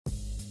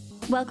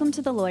Welcome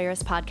to the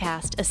Lawyerist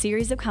Podcast, a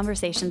series of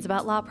conversations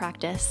about law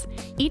practice.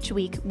 Each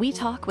week, we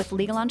talk with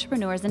legal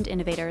entrepreneurs and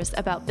innovators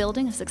about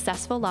building a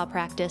successful law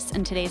practice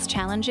in today's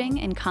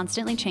challenging and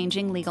constantly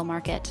changing legal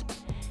market.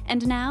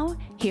 And now,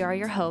 here are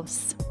your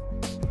hosts.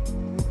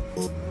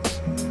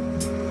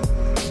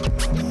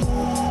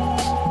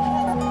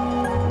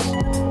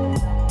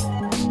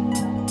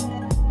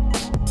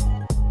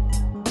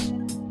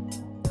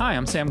 Hi,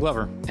 I'm Sam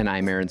Glover. And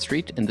I'm Aaron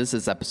Street, and this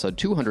is episode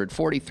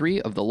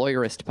 243 of the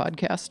Lawyerist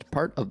Podcast,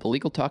 part of the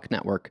Legal Talk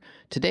Network.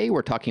 Today,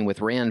 we're talking with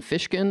Rand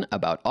Fishkin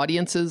about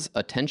audiences,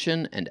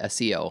 attention, and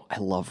SEO. I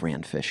love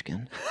Rand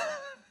Fishkin.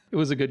 It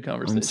was a good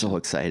conversation. I'm so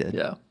excited.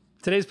 Yeah.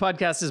 Today's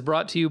podcast is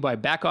brought to you by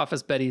Back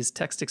Office Betties,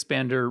 Text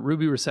Expander,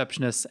 Ruby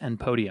Receptionist, and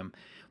Podium.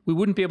 We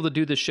wouldn't be able to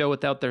do this show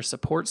without their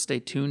support. Stay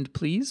tuned,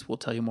 please. We'll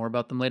tell you more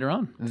about them later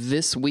on.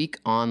 This week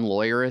on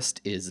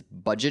Lawyerist is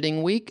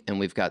budgeting week, and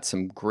we've got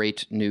some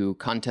great new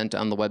content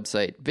on the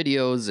website,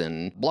 videos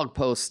and blog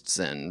posts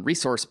and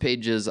resource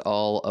pages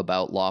all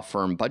about law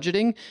firm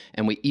budgeting.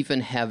 And we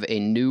even have a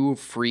new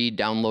free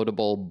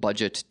downloadable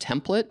budget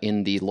template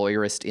in the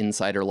Lawyerist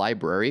Insider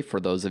Library for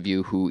those of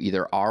you who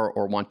either are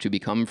or want to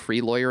become free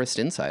Lawyerist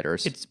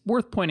Insiders. It's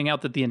worth pointing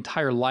out that the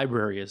entire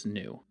library is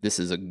new. This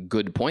is a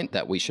good point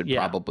that we should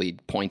probably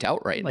point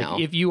out right now.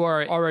 If you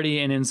are already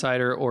an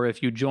insider or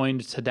if you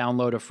joined to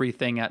download a free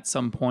thing at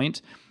some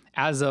point,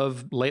 as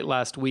of late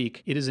last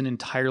week, it is an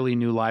entirely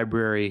new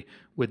library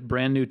with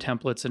brand new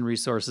templates and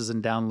resources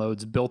and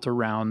downloads built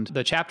around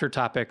the chapter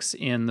topics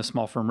in the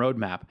Small Firm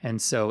Roadmap. And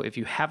so if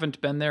you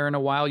haven't been there in a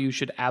while, you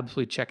should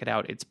absolutely check it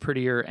out. It's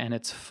prettier and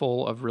it's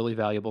full of really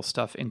valuable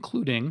stuff,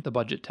 including the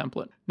budget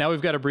template. Now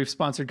we've got a brief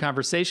sponsored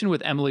conversation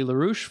with Emily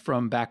LaRouche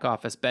from Back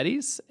Office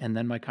Betties, and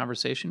then my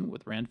conversation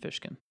with Rand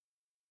Fishkin.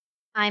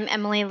 I'm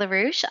Emily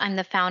LaRouche. I'm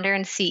the founder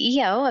and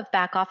CEO of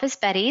Back Office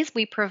Betties.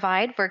 We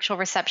provide virtual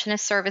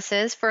receptionist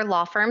services for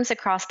law firms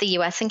across the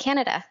U.S. and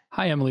Canada.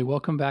 Hi, Emily.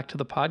 Welcome back to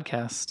the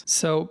podcast.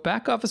 So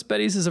Back Office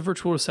Betties is a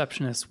virtual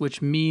receptionist,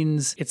 which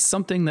means it's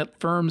something that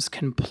firms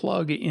can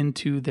plug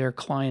into their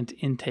client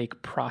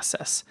intake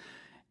process.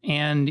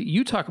 And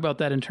you talk about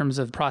that in terms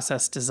of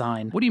process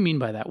design. What do you mean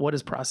by that? What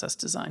is process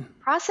design?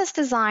 Process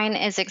design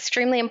is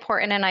extremely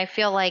important, and I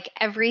feel like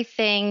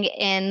everything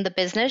in the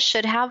business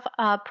should have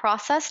a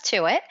process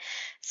to it.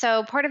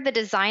 So part of the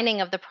designing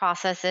of the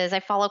process is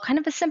I follow kind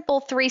of a simple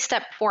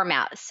three-step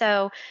format.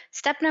 So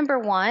step number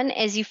one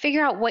is you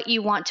figure out what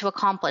you want to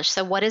accomplish.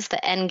 So what is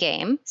the end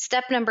game?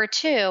 Step number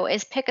two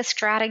is pick a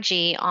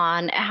strategy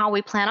on how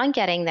we plan on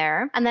getting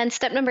there. And then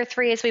step number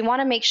three is we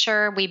want to make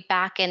sure we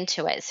back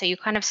into it. So you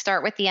kind of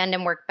start with the end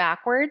and work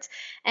backwards.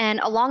 And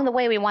along the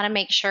way, we want to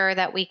make sure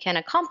that we can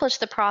accomplish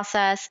the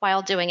process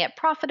while doing it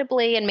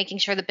profitably and making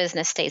sure the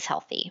business stays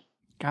healthy.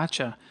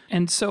 Gotcha.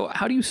 And so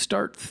how do you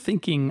start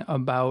thinking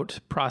about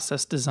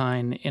process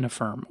design in a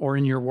firm or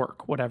in your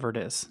work, whatever it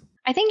is?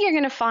 I think you're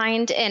going to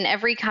find in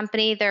every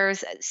company,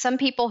 there's some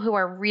people who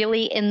are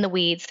really in the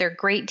weeds. They're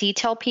great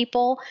detail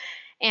people.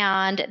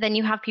 And then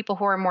you have people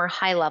who are more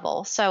high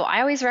level. So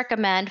I always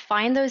recommend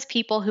find those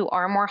people who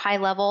are more high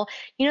level.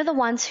 You know, the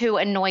ones who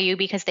annoy you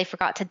because they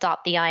forgot to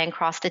dot the I and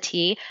cross the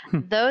T.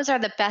 Those are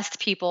the best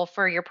people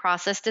for your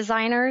process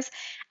designers.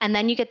 And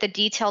then you get the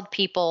detailed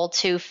people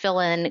to fill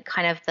in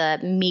kind of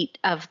the meat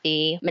of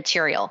the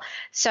material.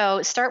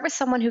 So start with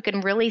someone who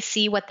can really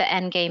see what the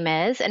end game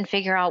is and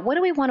figure out what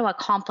do we want to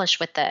accomplish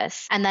with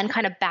this, and then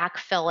kind of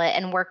backfill it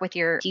and work with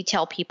your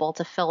detail people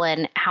to fill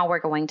in how we're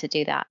going to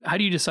do that. How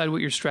do you decide what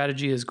your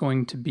strategy is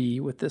going to be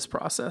with this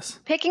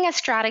process? Picking a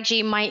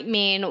strategy might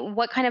mean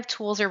what kind of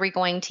tools are we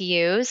going to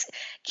use?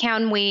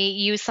 Can we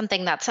use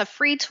something that's a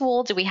free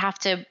tool? Do we have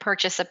to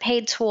purchase a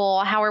paid tool?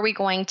 How are we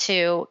going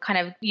to kind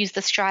of use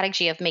the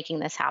strategy of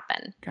making this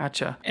happen?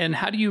 Gotcha. And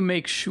how do you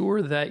make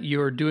sure that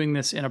you're doing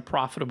this in a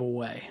profitable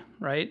way?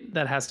 Right?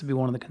 That has to be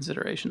one of the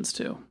considerations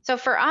too. So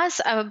for us,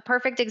 a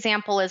perfect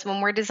example is when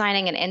we're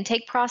designing an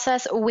intake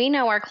process, we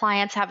know our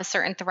clients have a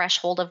certain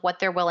threshold of what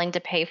they're willing to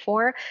pay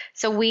for.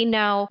 So we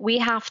know we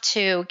have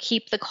to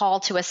keep the call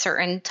to a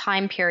certain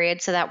time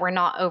period so that we're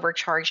not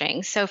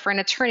overcharging. So for an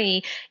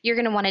attorney, you're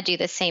going to want to do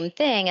the same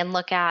thing and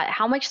look at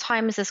how much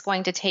time is this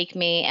going to take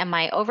me? Am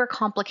I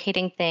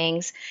overcomplicating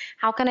things?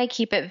 How can I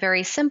keep it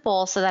very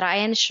simple so that I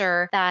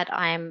ensure that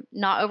I'm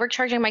not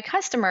overcharging my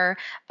customer,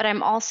 but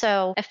I'm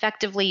also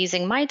effectively using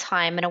my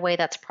time in a way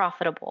that's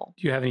profitable.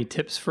 Do you have any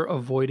tips for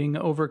avoiding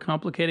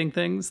overcomplicating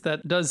things?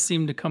 That does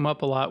seem to come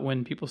up a lot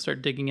when people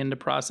start digging into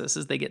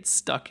processes. They get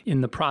stuck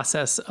in the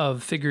process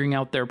of figuring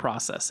out their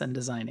process and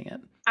designing it.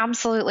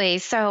 Absolutely.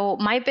 So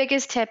my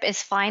biggest tip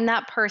is find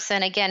that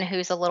person, again,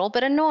 who's a little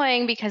bit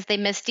annoying because they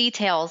miss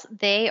details.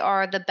 They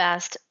are the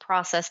best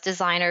process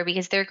designer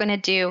because they're going to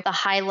do the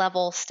high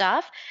level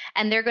stuff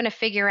and they're going to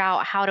figure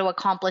out how to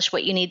accomplish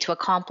what you need to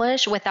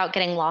accomplish without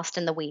getting lost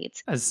in the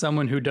weeds. As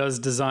someone who does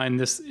design,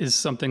 this is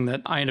something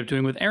that I end up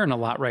doing with Aaron a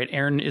lot, right?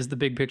 Aaron is the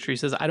big picture. He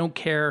says, I don't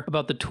care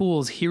about the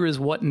tools. Here is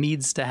what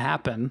needs to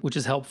happen, which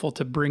is helpful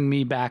to bring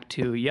me back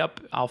to, yep,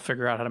 I'll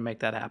figure out how to make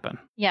that happen.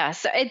 Yeah,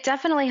 so it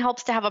definitely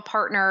helps to have a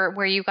partner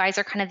where you guys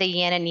are kind of the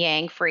yin and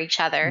yang for each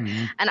other.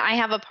 Mm-hmm. And I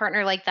have a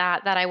partner like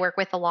that I work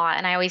with a lot.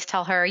 And I always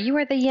tell her, you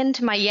are the yin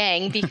to my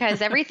yang, because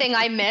everything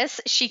I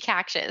miss, she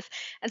catches.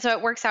 And so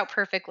it works out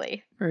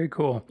perfectly. Very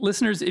cool.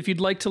 Listeners, if you'd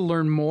like to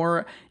learn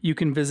more, you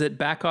can visit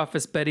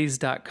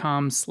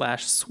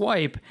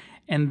backofficebetties.com/swipe.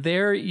 And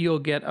there you'll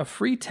get a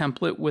free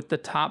template with the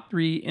top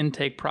 3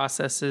 intake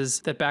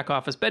processes that Back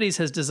Office Betties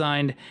has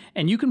designed.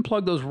 And you can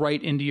plug those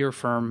right into your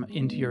firm,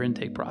 into your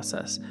intake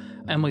process.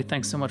 Emily,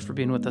 thanks so much for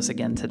being with us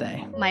again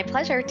today. My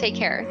pleasure. Take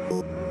care.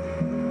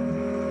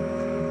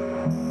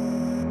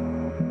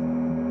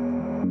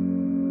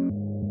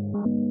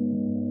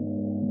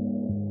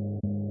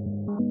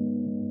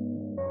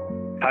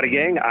 Howdy,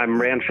 gang.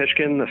 I'm Rand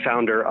Fishkin, the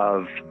founder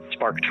of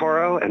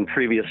SparkToro and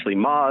previously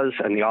Moz,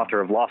 and the author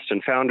of Lost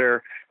and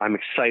Founder. I'm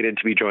excited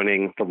to be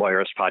joining the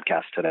Lawyerist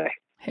podcast today.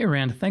 Hey,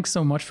 Rand, thanks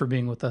so much for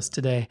being with us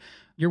today.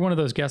 You're one of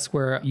those guests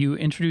where you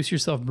introduce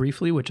yourself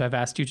briefly, which I've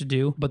asked you to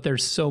do, but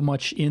there's so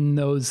much in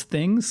those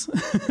things.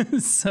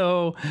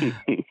 So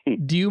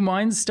do you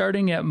mind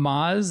starting at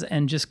Moz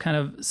and just kind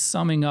of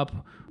summing up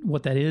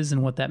what that is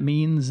and what that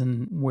means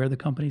and where the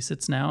company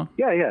sits now?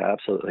 Yeah,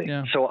 absolutely.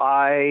 Yeah. So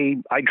I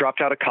dropped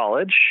out of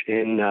college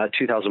in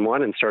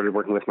 2001 and started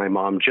working with my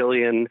mom,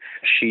 Jillian.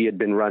 She had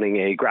been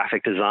running a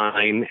graphic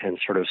design and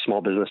sort of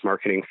small business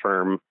marketing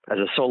firm as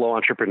a solo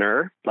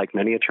entrepreneur, like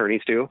many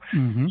attorneys do,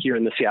 here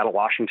in the Seattle,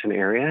 Washington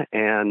area.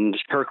 And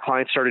her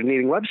clients started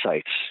needing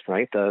websites,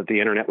 right? The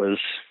internet was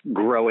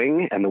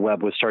growing and the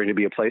web was starting to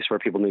be a place where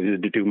people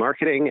needed to do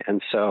marketing.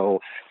 And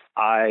so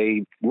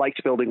I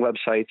liked building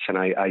websites, and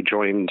I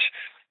joined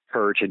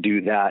her to do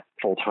that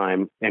full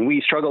time. And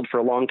we struggled for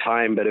a long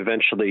time, but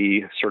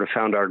eventually sort of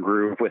found our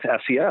groove with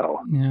SEO,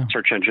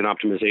 search engine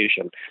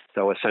optimization.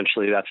 So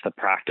essentially that's the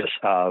practice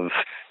of,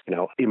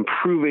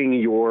 improving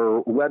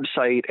your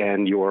website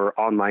and your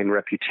online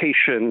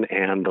reputation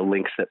and the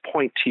links that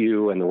point to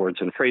you and the words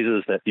and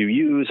phrases that you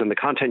use and the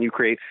content you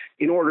create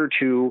in order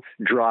to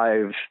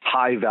drive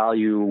high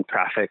value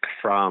traffic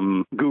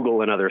from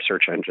Google and other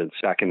search engines.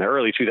 Back in the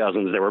early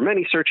 2000s, there were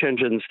many search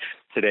engines.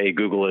 Today,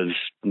 Google is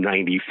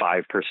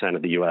 95%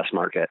 of the US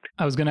market.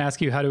 I was going to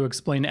ask you how to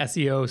explain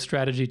SEO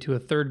strategy to a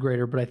third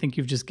grader, but I think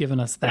you've just given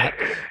us that.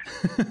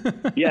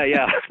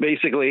 Yeah.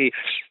 Basically,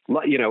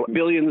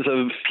 billions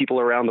of people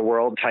around the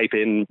world type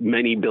in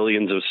many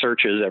billions of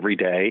searches every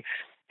day.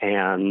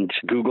 And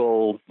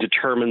Google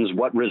determines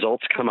what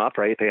results come up,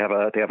 right? They have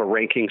a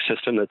ranking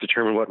system that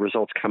determines what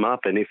results come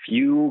up. And if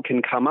you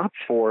can come up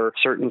for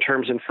certain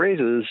terms and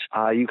phrases,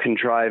 you can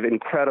drive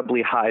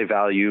incredibly high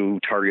value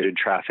targeted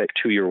traffic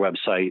to your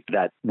website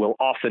that will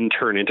often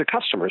turn into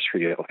customers for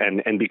you.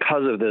 And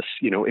because of this,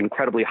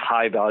 incredibly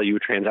high value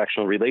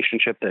transactional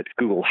relationship that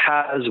Google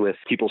has with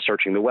people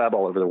searching the web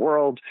all over the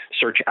world,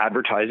 search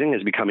advertising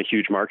has become a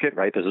huge market,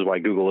 right? This is why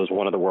Google is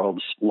one of the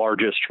world's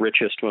largest,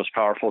 richest, most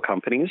powerful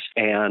companies.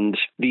 And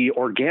the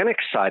organic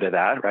side of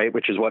that, right,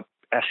 which is what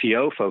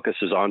SEO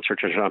focuses on,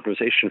 search engine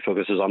optimization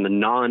focuses on the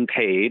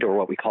non-paid or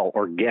what we call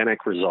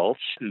organic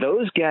results,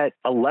 those get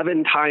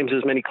 11 times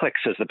as many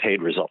clicks as the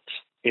paid results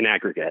in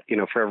aggregate.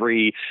 For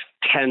every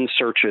 10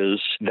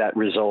 searches that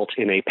result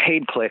in a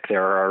paid click,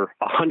 there are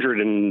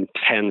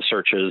 110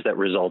 searches that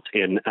result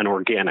in an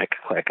organic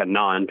click, a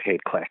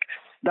non-paid click.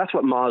 That's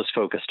what Moz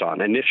focused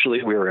on.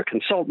 Initially, we were a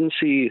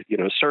consultancy,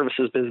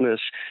 services business,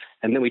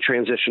 and then we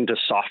transitioned to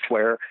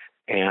software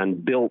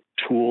and built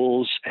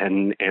tools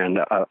and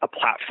a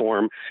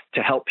platform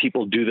to help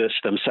people do this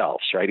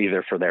themselves, right?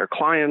 Either for their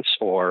clients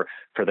or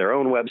for their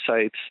own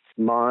websites.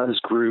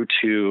 Moz grew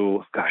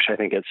to, I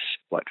think it's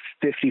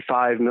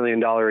 $55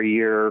 million a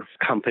year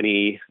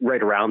company,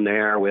 right around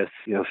there with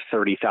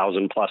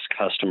 30,000 plus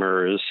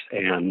customers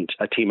and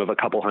a team of a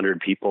couple hundred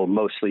people,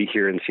 mostly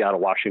here in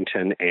Seattle,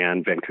 Washington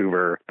and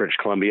Vancouver, British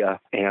Columbia.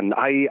 And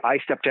I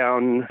stepped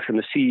down from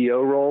the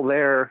CEO role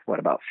there,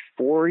 about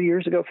 4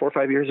 or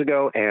 5 years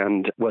ago,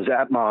 and was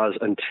at Moz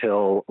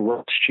until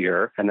last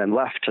year, and then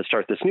left to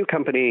start this new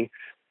company,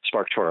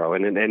 SparkToro.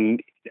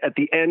 And at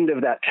the end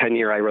of that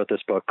tenure, I wrote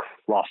this book,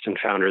 Lost and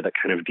Founder, that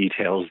kind of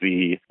details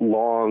the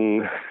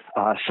long,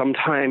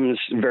 sometimes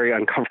very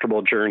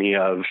uncomfortable journey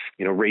of,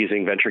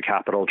 raising venture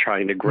capital,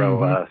 trying to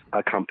grow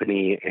a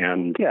company.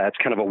 And yeah, it's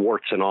kind of a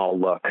warts and all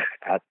look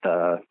at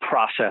the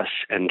process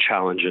and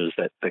challenges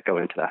that go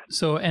into that.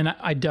 So, and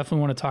I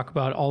definitely want to talk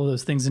about all of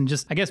those things. And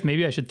just, I guess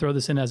maybe I should throw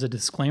this in as a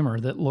disclaimer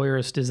that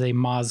Lawyerist is a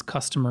Moz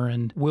customer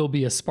and will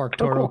be a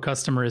SparkToro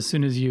customer as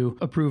soon as you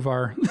approve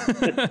our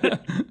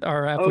application.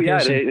 Oh,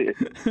 yeah.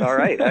 All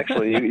right,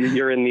 excellent.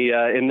 You're in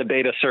the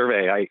beta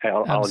survey.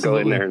 I'll go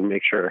in there and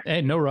make sure.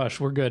 Hey, no rush.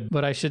 We're good.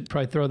 But I should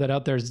probably throw that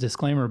out there as a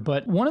disclaimer.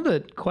 But one of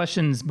the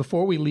questions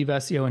before we leave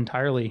SEO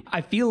entirely,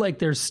 I feel like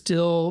there's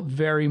still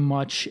very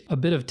much a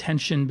bit of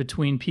tension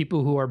between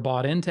people who are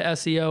bought into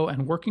SEO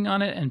and working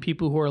on it and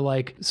people who are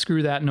like,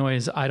 screw that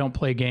noise. I don't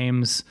play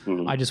games.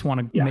 I just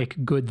want to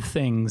make good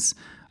things.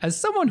 As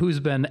someone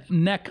who's been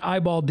neck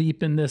eyeball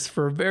deep in this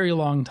for a very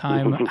long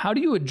time, how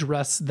do you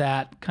address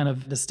that kind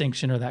of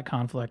distinction or that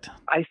conflict?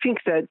 I think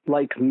that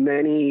like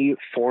many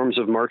forms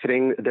of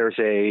marketing, there's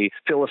a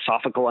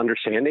philosophical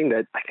understanding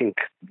that I think,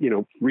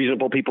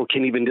 reasonable people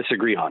can even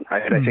disagree on,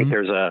 right? I think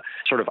there's a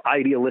sort of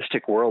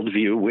idealistic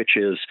worldview, which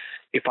is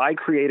if I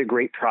create a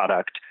great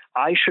product,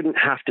 I shouldn't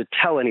have to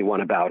tell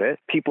anyone about it.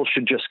 People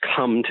should just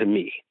come to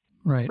me.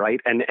 Right.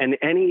 And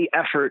any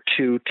effort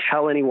to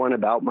tell anyone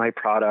about my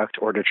product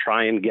or to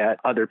try and get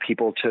other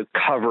people to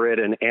cover it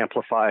and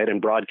amplify it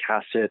and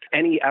broadcast it,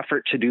 any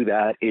effort to do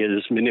that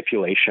is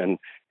manipulation.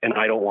 And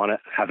I don't want to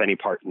have any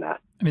part in that.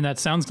 I mean, that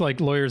sounds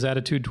like lawyers'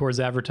 attitude towards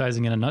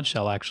advertising in a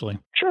nutshell, actually.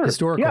 Sure.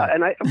 Historical. Yeah.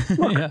 And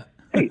look,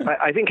 hey,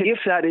 I think if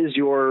that is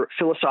your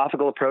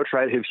philosophical approach,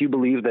 right, if you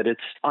believe that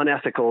it's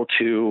unethical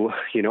to,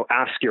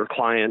 ask your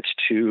client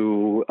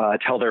to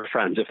tell their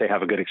friends if they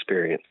have a good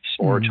experience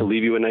or to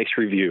leave you a nice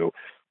review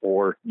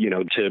or,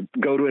 to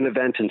go to an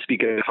event and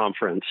speak at a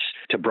conference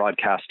to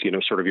broadcast,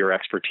 sort of your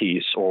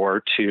expertise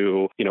or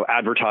to,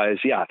 advertise,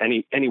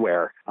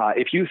 anywhere.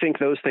 If you think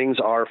those things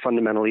are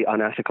fundamentally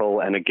unethical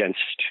and against,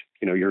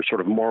 your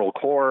sort of moral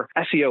core,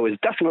 SEO is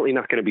definitely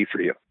not going to be for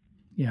you.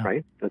 Yeah.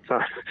 Right. That's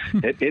not,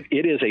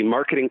 it is a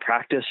marketing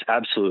practice.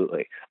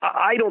 Absolutely.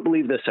 I don't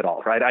believe this at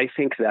all. Right. I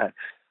think that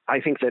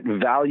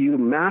value,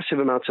 massive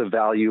amounts of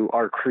value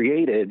are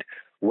created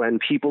when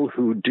people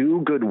who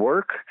do good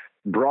work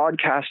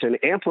broadcast and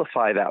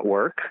amplify that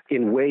work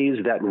in ways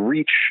that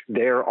reach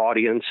their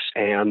audience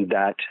and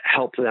that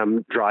help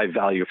them drive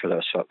value for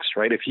those folks.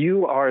 Right. If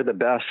you are the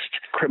best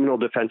criminal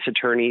defense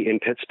attorney in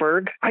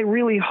Pittsburgh, I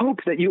really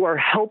hope that you are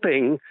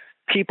helping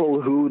people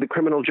who the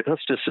criminal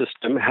justice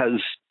system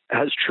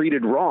has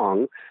treated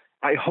wrong.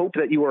 I hope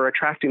that you are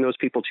attracting those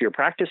people to your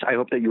practice. I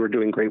hope that you are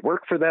doing great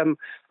work for them.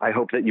 I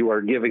hope that you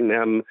are giving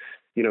them,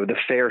 the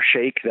fair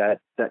shake that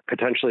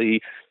potentially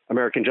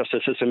American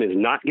justice system is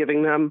not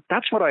giving them.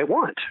 That's what I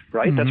want,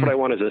 right? That's what I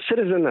want as a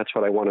citizen. That's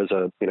what I want as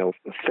a,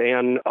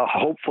 fan, a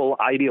hopeful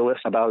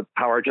idealist about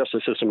how our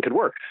justice system could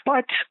work.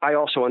 But I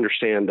also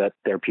understand that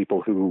there are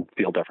people who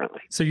feel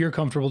differently. So you're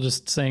comfortable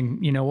just saying,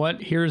 you know what,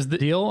 here's the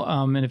deal.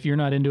 And if you're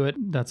not into it,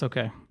 that's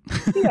okay.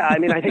 Yeah. I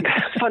mean, I think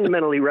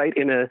fundamentally, right,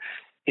 in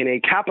a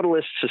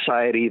capitalist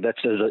society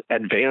that's as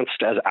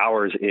advanced as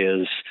ours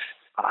is,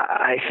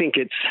 I think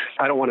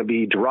I don't want to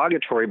be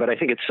derogatory, but I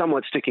think it's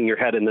somewhat sticking your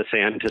head in the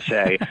sand to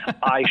say,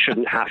 I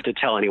shouldn't have to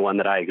tell anyone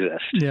that I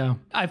exist. Yeah.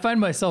 I find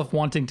myself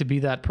wanting to be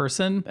that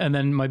person. And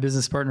then my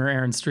business partner,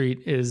 Aaron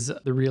Street, is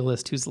the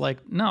realist who's like,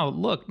 no,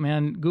 look,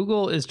 man,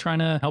 Google is trying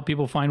to help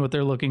people find what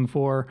they're looking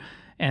for.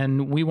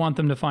 And we want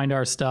them to find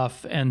our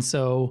stuff. And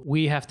so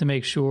we have to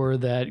make sure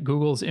that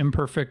Google's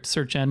imperfect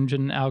search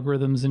engine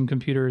algorithms and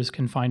computers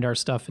can find our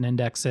stuff and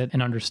index it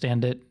and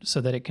understand it so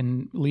that it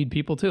can lead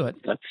people to it.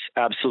 That's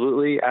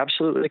absolutely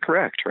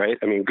correct, right?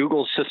 I mean,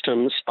 Google's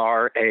systems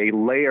are a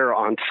layer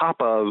on top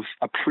of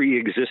a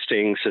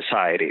pre-existing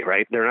society,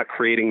 right? They're not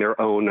creating their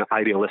own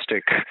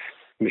idealistic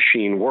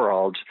machine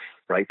world.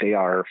 Right? They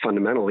are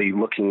fundamentally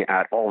looking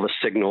at all the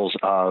signals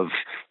of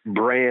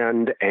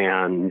brand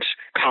and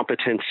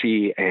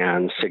competency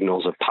and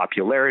signals of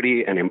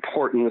popularity and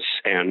importance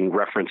and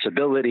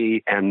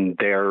referenceability. And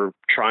they're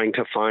trying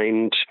to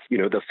find,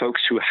 the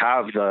folks who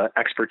have the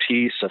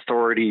expertise,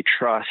 authority,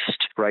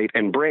 trust, right,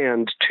 and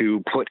brand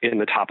to put in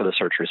the top of the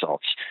search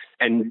results.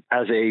 And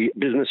as a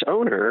business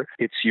owner,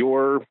 it's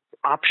your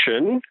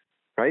option.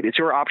 Right? It's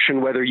your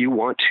option whether you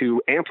want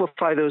to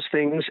amplify those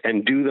things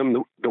and do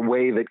them the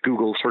way that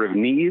Google sort of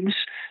needs,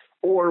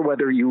 or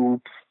whether you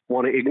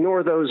want to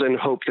ignore those and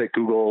hope that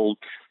Google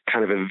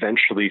kind of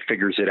eventually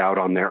figures it out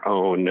on their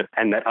own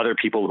and that other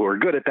people who are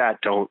good at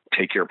that don't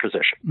take your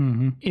position.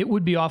 Mm-hmm. It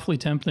would be awfully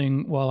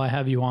tempting while I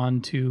have you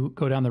on to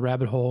go down the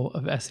rabbit hole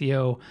of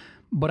SEO.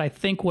 But I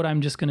think what I'm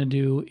just going to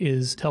do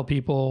is tell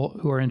people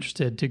who are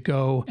interested to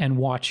go and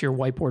watch your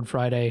Whiteboard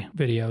Friday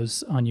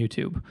videos on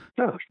YouTube.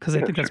 Because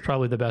I think that's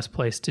probably the best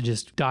place to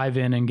just dive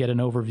in and get an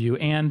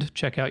overview and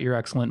check out your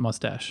excellent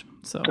mustache.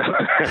 So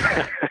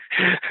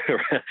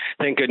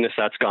thank goodness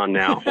that's gone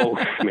now. Oh,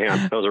 man,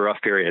 that was a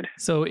rough period.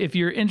 So if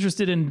you're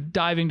interested in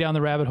diving down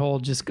the rabbit hole,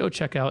 just go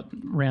check out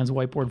Rand's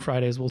Whiteboard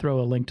Fridays. We'll throw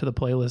a link to the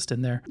playlist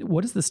in there.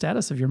 What is the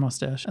status of your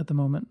mustache at the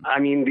moment? I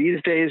mean, these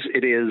days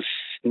it is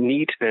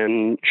neat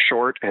and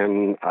short,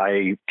 and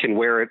I can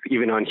wear it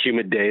even on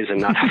humid days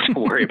and not have to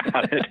worry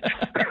about it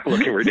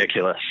looking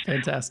ridiculous.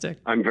 Fantastic.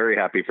 I'm very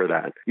happy for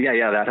that.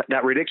 Yeah,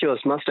 that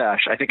ridiculous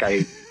mustache. I think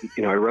I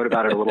wrote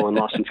about it a little in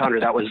Lost and Founder.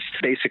 That was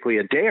basically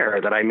a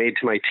dare that I made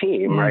to my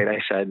team, right?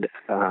 I said,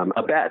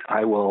 a bet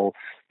I will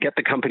get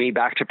the company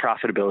back to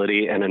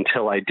profitability. And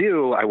until I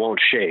do, I won't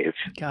shave.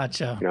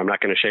 Gotcha. I'm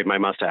not going to shave my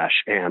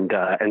mustache. And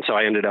so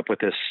I ended up with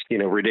this,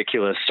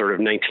 ridiculous sort of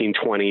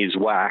 1920s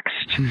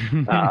waxed,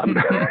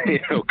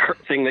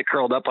 thing that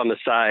curled up on the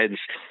sides.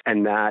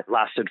 And that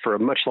lasted for a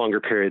much longer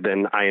period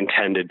than I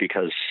intended,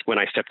 because when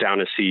I stepped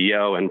down as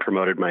CEO and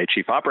promoted my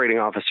chief operating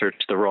officer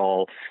to the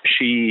role,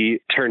 she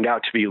turned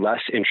out to be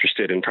less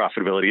interested in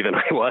profitability than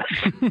I was.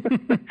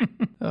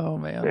 Oh,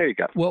 man. There you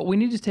go. Well, we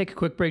need to take a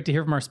quick break to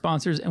hear from our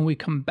sponsors. And we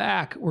come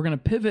back, we're going to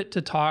pivot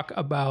to talk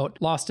about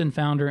Lost in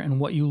Founder and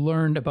what you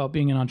learned about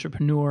being an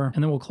entrepreneur.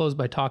 And then we'll close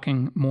by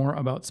talking more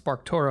about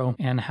SparkToro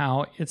and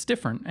how it's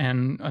different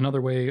and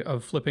another way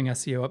of flipping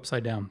SEO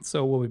upside down.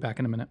 So we'll be back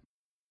in a minute.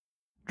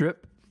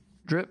 Drip,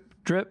 drip,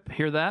 drip.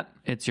 Hear that?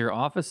 It's your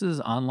office's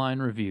online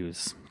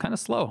reviews. Kind of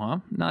slow,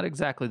 huh? Not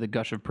exactly the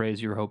gush of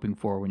praise you were hoping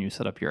for when you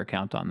set up your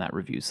account on that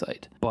review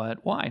site. But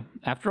why?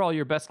 After all,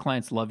 your best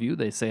clients love you.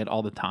 They say it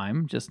all the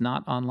time, just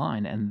not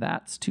online. And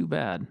that's too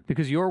bad.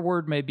 Because your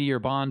word may be your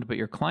bond, but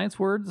your clients'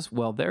 words,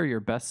 well, they're your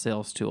best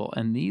sales tool.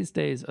 And these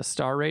days, a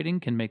star rating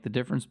can make the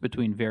difference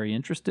between very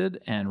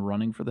interested and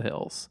running for the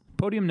hills.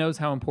 Podium knows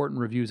how important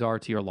reviews are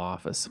to your law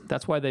office.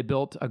 That's why they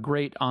built a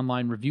great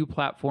online review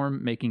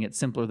platform, making it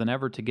simpler than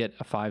ever to get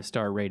a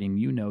 5-star rating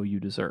you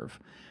deserve.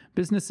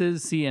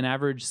 Businesses see an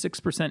average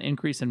 6%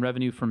 increase in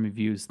revenue from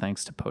reviews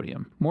thanks to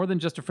Podium. More than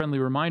just a friendly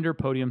reminder,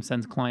 Podium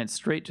sends clients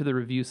straight to the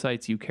review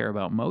sites you care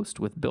about most,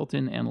 with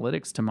built-in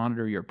analytics to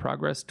monitor your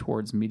progress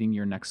towards meeting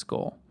your next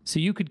goal. So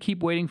you could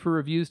keep waiting for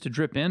reviews to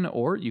drip in,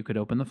 or you could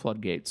open the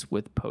floodgates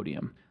with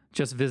Podium.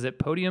 Just visit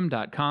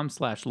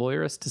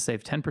podium.com/lawyerist to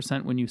save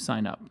 10% when you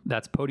sign up.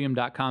 That's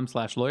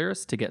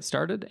podium.com/lawyerist to get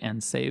started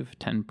and save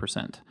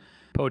 10%.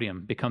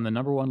 Podium, become the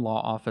 #1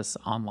 law office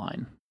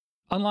online.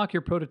 Unlock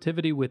your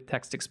productivity with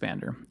Text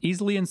Expander.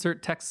 Easily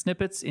insert text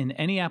snippets in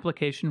any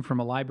application from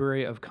a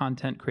library of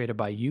content created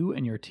by you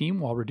and your team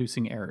while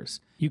reducing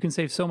errors. You can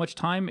save so much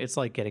time, it's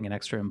like getting an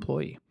extra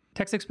employee.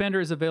 Text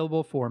Expander is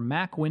available for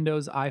Mac,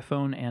 Windows,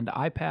 iPhone, and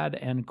iPad,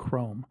 and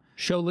Chrome.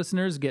 Show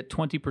listeners get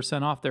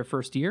 20% off their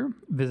first year.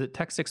 Visit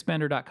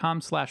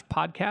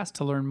textexpander.com/podcast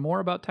to learn more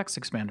about Text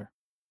Expander.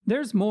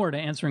 There's more to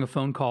answering a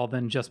phone call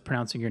than just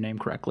pronouncing your name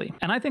correctly.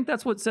 And I think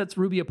that's what sets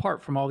Ruby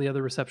apart from all the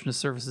other receptionist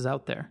services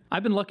out there.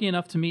 I've been lucky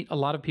enough to meet a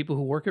lot of people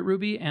who work at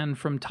Ruby, and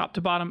from top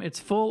to bottom, it's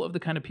full of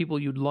the kind of people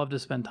you'd love to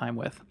spend time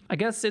with. I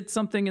guess it's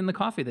something in the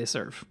coffee they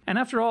serve. And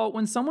after all,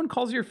 when someone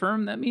calls your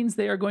firm, that means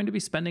they are going to be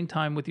spending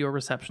time with your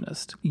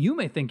receptionist. You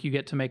may think you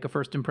get to make a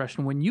first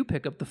impression when you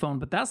pick up the phone,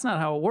 but that's not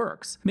how it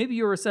works. Maybe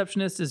your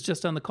receptionist is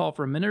just on the call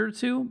for a minute or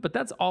two, but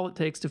that's all it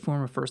takes to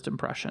form a first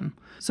impression.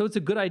 So it's a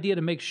good idea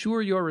to make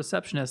sure your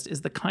receptionist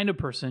is the kind of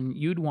person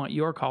you'd want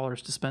your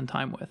callers to spend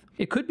time with.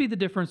 It could be the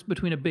difference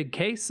between a big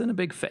case and a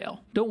big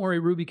fail. Don't worry,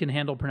 Ruby can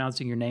handle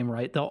pronouncing your name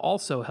right. They'll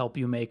also help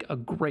you make a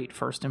great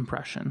first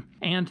impression.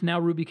 And now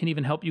Ruby can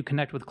even help you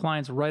connect with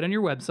clients right on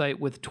your website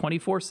with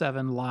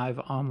 24/7 live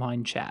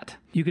online chat.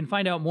 You can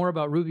find out more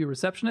about Ruby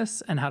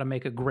receptionists and how to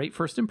make a great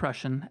first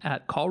impression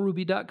at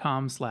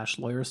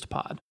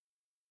callruby.com/lawyeristpod.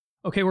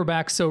 Okay, we're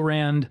back. So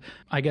Rand,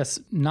 I guess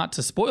not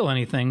to spoil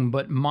anything,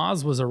 but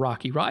Moz was a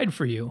rocky ride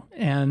for you.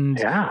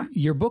 And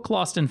your book,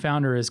 Lost in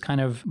Founder, is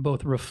kind of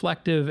both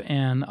reflective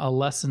and a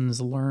lessons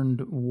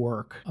learned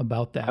work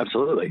about that.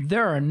 Absolutely.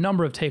 There are a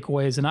number of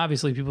takeaways, and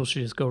obviously people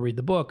should just go read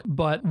the book.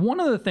 But one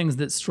of the things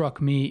that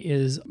struck me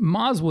is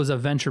Moz was a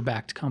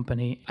venture-backed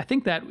company. I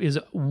think that is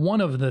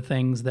one of the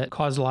things that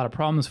caused a lot of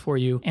problems for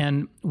you.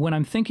 And when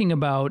I'm thinking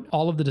about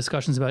all of the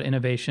discussions about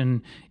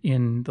innovation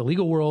in the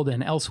legal world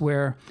and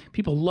elsewhere,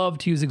 people love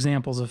to use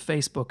examples of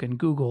Facebook and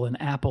Google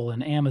and Apple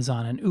and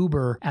Amazon and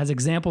Uber as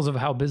examples of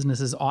how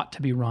businesses ought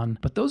to be run.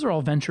 But those are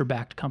all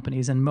venture-backed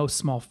companies, and most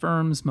small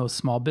firms, most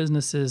small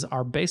businesses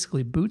are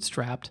basically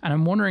bootstrapped. And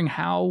I'm wondering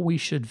how we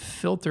should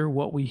filter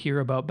what we hear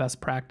about best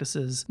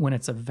practices when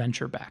it's a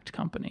venture-backed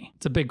company.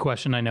 It's a big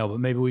question, I know, but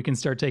maybe we can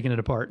start taking it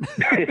apart.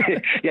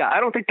 Yeah, I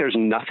don't think there's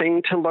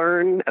nothing to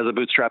learn as a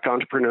bootstrapped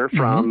entrepreneur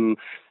from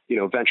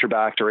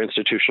venture-backed or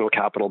institutional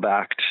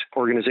capital-backed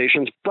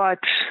organizations. But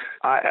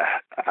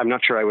I'm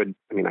not sure I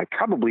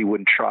probably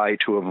would try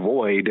to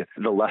avoid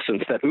the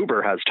lessons that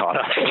Uber has taught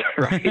us,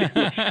 right?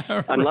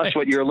 Right. Unless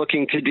what you're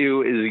looking to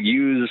do is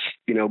use,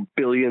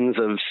 billions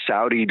of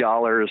Saudi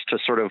dollars to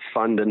sort of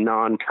fund a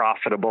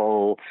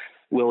non-profitable,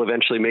 will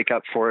eventually make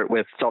up for it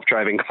with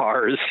self-driving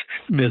cars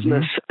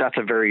business. That's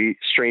a very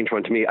strange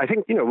one to me. I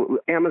think,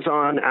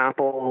 Amazon,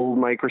 Apple,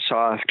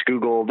 Microsoft,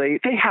 Google, they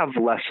have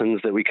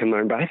lessons that we can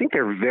learn, but I think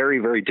they're very,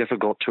 very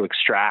difficult to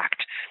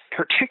extract,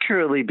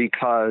 particularly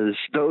because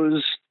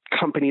those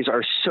companies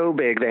are so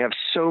big. They have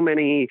so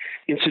many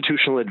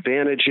institutional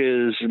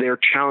advantages. Their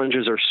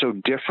challenges are so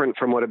different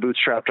from what a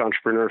bootstrapped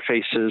entrepreneur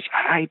faces.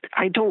 I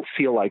don't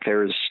feel like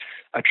there's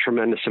a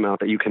tremendous amount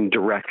that you can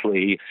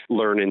directly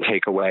learn and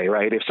take away,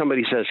 right? If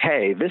somebody says,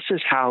 hey, this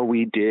is how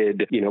we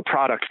did,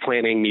 product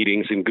planning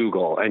meetings in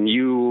Google, and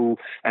you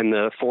and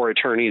the 4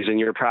 attorneys in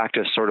your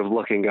practice sort of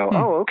look and go,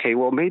 oh, okay,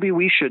 well, maybe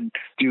we should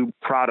do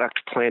product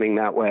planning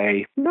that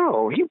way.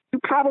 No, you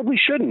probably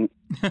shouldn't.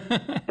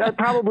 That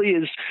probably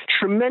is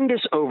tremendously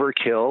tremendous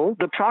overkill.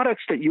 The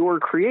products that you're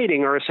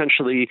creating are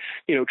essentially,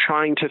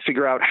 trying to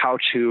figure out how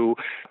to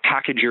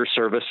package your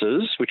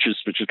services, which is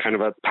kind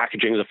of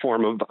packaging is a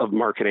form of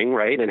marketing,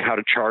 right? And how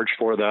to charge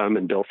for them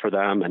and bill for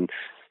them and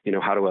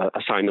how to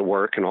assign the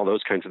work and all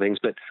those kinds of things.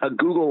 But a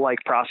Google-like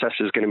process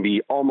is going to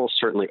be almost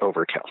certainly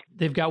overkill.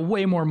 They've got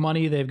way more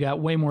money. They've got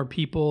way more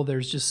people.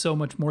 There's just so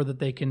much more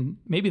that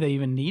maybe they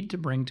even need to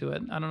bring to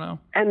it. I don't know.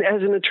 And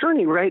as an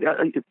attorney, right,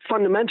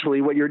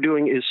 fundamentally what you're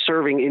doing is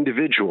serving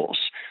individuals.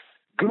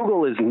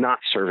 Google is not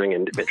serving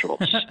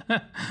individuals,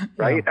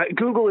 right? Yeah.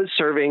 Google is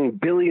serving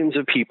billions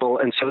of people.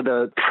 And so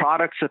the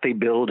products that they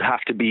build have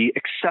to be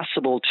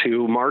accessible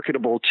to,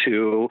 marketable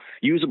to,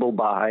 usable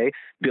by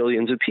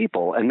billions of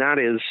people. And that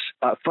is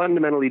a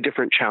fundamentally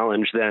different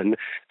challenge than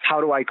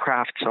how do I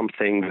craft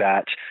something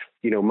that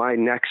my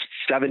next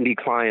 70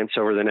 clients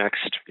over the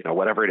next,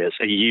 whatever it is,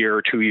 a year,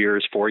 2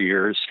 years, 4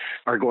 years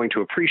are going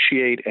to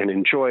appreciate and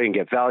enjoy and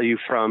get value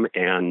from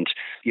and,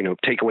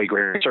 take away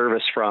great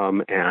service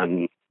from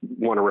and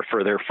want to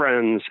refer their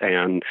friends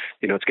and,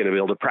 it's going to be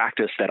able to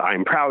practice that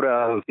I'm proud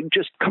of,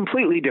 just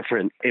completely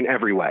different in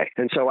every way.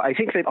 And so I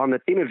think that on the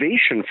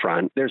innovation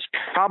front, there's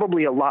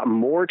probably a lot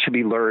more to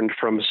be learned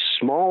from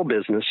small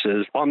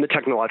businesses on the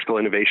technological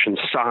innovation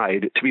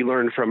side, to be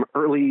learned from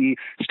early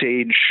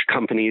stage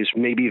companies,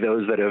 maybe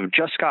those that have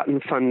just gotten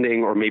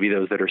funding or maybe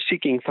those that are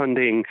seeking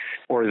funding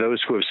or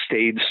those who have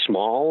stayed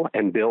small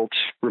and built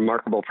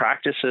remarkable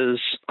practices.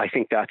 I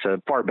think that's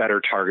a far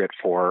better target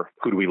for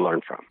who do we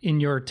learn from. In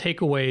your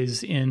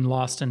takeaways in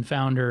Lost and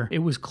Founder, it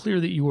was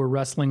clear that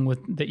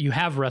you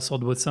have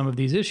wrestled with some of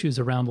these issues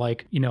around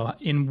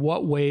in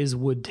what ways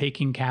would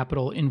taking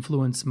capital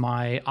influence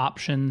my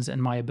options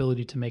and my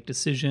ability to make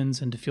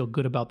decisions and to feel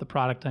good about the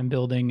product I'm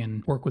building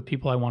and work with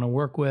people I want to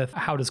work with?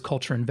 How does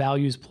culture and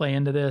values play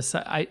into this?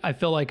 I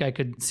feel like I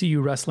could see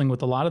you wrestling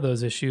with a lot of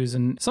those issues,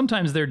 and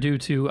sometimes they're due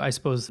to, I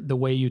suppose, the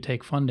way you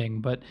take funding.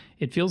 But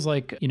it feels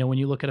like, when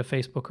you look at a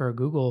Facebook or a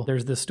Google,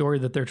 there's this story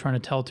that they're trying to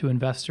tell to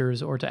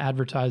investors or to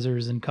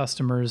advertisers and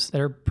customers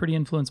that are pretty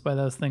influenced by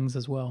those things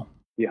as well.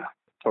 Yeah,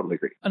 totally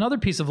agree. Another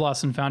piece of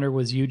Lost and Founder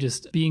was you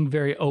just being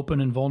very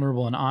open and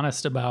vulnerable and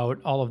honest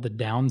about all of the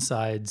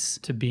downsides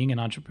to being an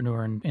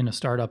entrepreneur in a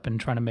startup and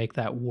trying to make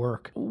that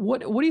work. What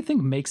do you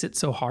think makes it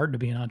so hard to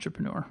be an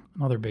entrepreneur?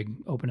 Another big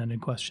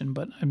open-ended question,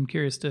 but I'm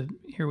curious to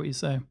hear what you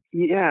say.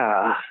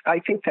 Yeah, I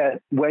think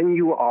that when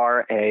you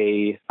are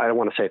I don't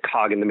want to say a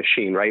cog in the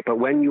machine, right? But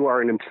when you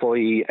are an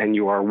employee and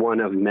you are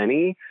one of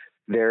many,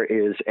 there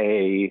is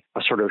a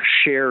sort of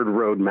shared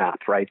roadmap,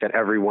 right, that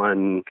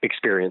everyone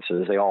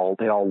experiences. They all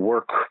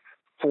work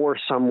for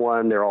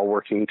someone. They're all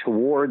working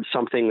towards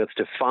something that's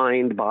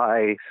defined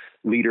by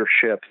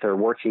leadership. They're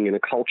working in a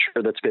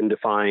culture that's been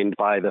defined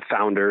by the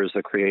founders,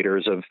 the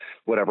creators of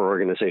whatever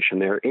organization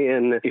they're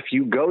in. If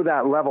you go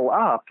that level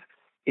up,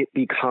 it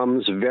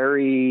becomes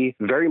very,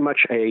 very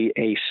much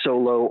a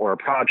solo or a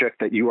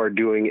project that you are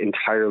doing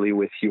entirely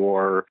with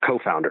your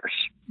co-founders,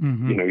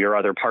 your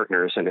other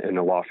partners in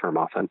a law firm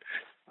often.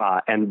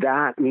 And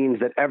that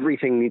means that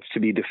everything needs to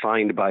be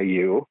defined by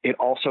you. It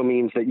also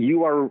means that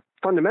you are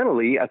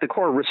fundamentally, at the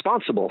core,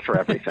 responsible for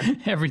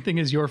everything. Everything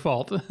is your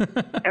fault.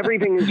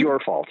 Everything is your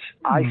fault.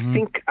 I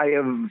think I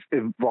have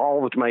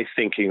evolved my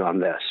thinking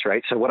on this,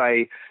 right? So what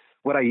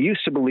I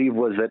used to believe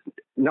was that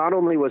not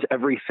only was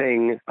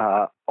everything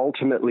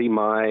ultimately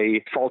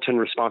my fault and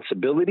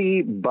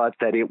responsibility, but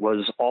that it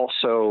was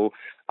also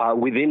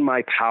within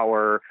my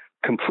power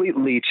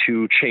completely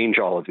to change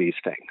all of these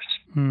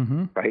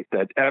things, right?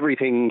 That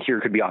everything here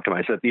could be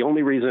optimized. That the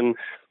only reason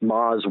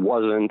Moz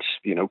wasn't,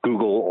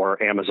 Google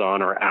or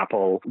Amazon or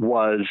Apple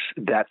was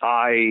that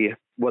I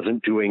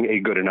wasn't doing a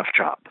good enough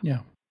job. Yeah.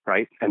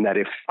 Right. And that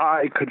if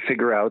I could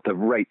figure out the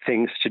right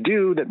things to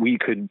do, that we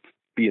could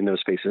be in those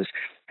spaces.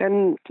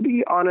 And to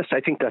be honest, I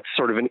think that's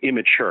sort of an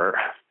immature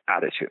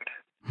attitude,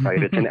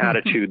 right? It's an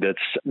attitude that's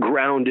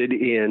grounded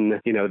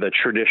in, the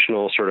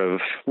traditional sort of,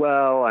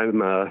 well,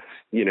 I'm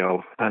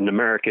an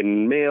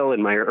American male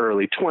in my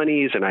early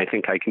 20s and I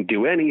think I can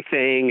do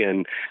anything.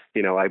 And,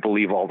 I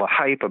believe all the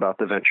hype about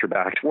the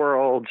venture-backed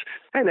world.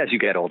 And as you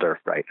get older,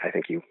 right, I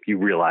think you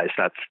realize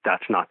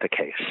that's not the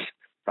case.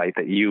 Right,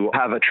 that you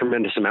have a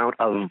tremendous amount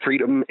of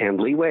freedom and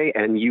leeway,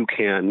 and you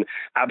can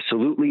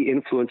absolutely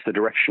influence the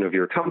direction of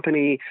your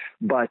company,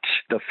 but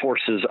the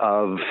forces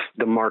of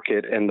the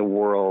market and the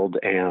world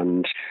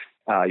and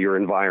your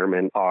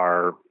environment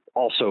are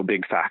also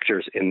big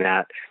factors in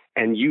that.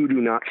 And you do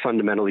not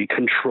fundamentally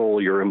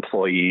control your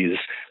employees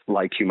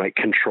like you might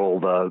control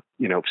the,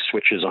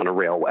 switches on a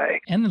railway.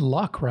 And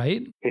luck,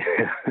 right?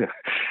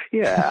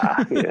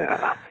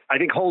 Yeah. I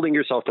think holding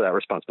yourself to that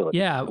responsibility.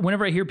 Yeah.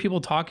 Whenever I hear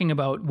people talking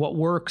about what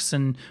works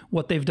and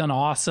what they've done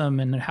awesome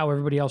and how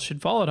everybody else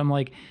should follow it, I'm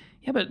like,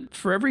 yeah, but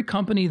for every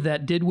company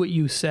that did what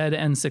you said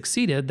and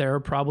succeeded, there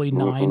are probably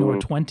 9 or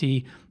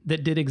 20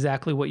 that did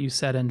exactly what you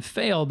said and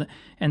failed.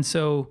 And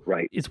so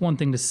It's one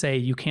thing to say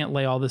you can't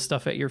lay all this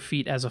stuff at your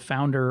feet as a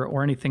founder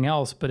or anything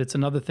else, but it's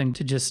another thing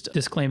to just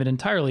disclaim it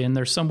entirely. And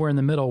there's somewhere in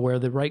the middle where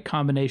the right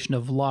combination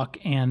of luck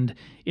and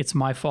it's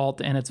my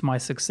fault and it's my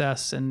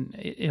success and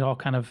it all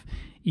kind of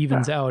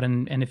evens out.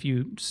 And if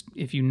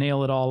you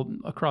nail it all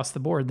across the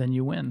board, then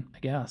you win, I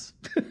guess.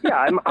 Yeah,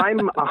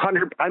 I'm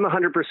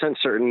 100%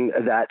 certain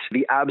that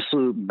the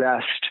absolute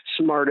best,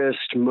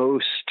 smartest,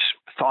 most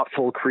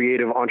thoughtful,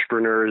 creative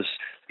entrepreneurs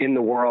in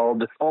the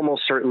world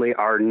almost certainly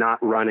are not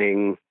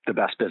running the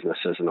best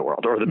businesses in the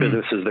world, or the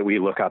businesses that we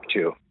look up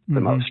to the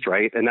most,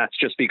 right? And that's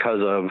just because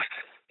of,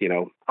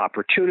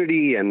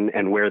 opportunity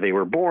and where they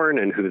were born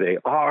and who they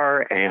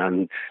are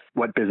and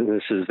what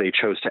businesses they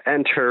chose to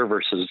enter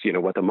versus,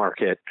 what the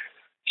market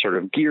sort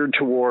of geared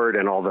toward,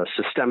 and all the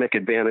systemic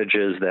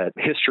advantages that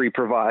history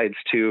provides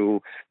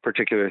to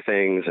particular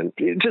things, and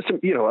just,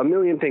 a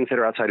million things that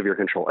are outside of your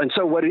control. And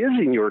so what is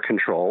in your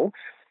control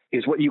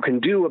is what you can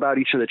do about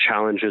each of the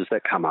challenges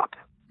that come up,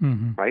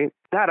 right?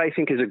 That, I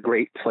think, is a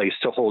great place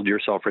to hold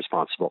yourself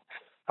responsible.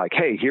 Like,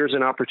 hey, here's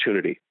an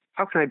opportunity.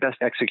 How can I best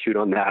execute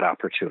on that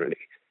opportunity?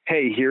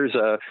 Hey, here's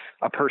a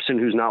person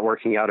who's not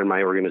working out in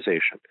my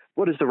organization.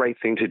 What is the right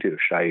thing to do?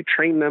 Should I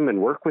train them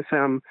and work with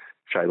them?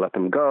 Should I let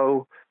them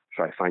go?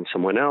 Should I find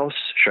someone else?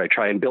 Should I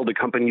try and build a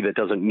company that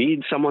doesn't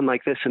need someone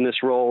like this in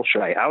this role?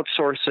 Should I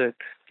outsource it?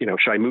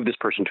 Should I move this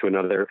person to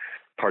another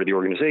part of the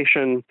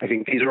organization? I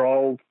think these are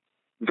all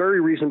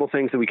very reasonable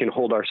things that we can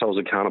hold ourselves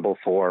accountable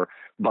for,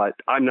 but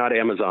I'm not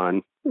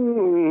Amazon.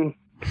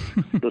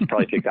 Let's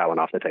probably take that one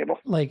off the table.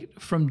 Like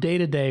from day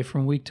to day,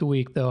 from week to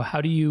week, though,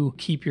 how do you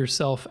keep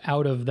yourself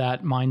out of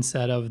that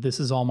mindset of this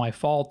is all my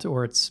fault,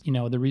 or it's,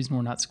 the reason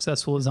we're not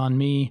successful is on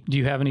me? Do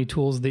you have any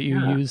tools that you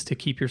use to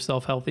keep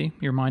yourself healthy,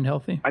 your mind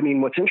healthy? I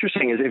mean, what's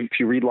interesting is if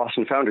you read Lost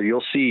and Founder,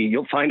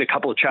 you'll find a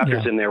couple of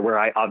chapters in there where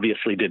I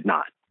obviously did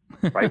not,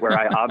 right? Where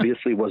I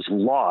obviously was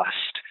lost,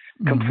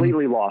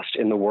 completely lost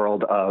in the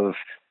world of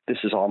this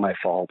is all my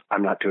fault.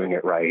 I'm not doing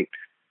it right.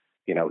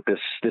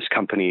 This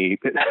company,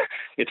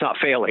 it's not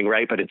failing,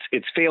 right? But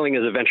it's failing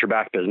as a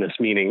venture-backed business,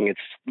 meaning its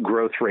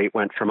growth rate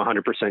went from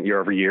 100% year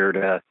over year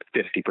to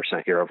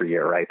 50% year over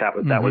year, right? That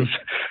was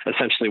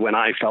essentially when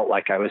I felt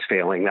like I was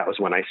failing. That was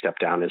when I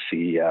stepped down as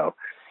CEO.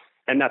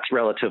 And that's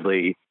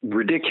relatively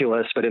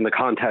ridiculous, but in the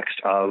context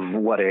of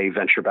what a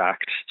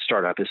venture-backed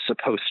startup is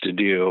supposed to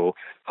do,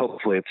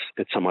 hopefully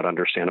it's somewhat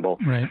understandable.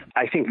 Right.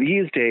 I think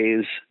these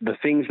days, the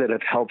things that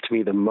have helped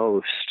me the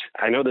most,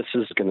 I know this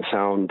is going to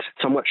sound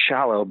somewhat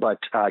shallow, but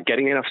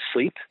getting enough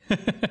sleep.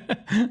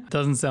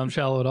 Doesn't sound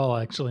shallow at all,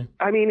 actually.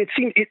 I mean,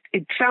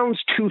 it sounds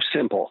too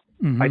simple.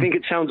 I think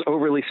it sounds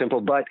overly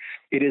simple, but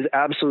it is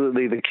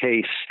absolutely the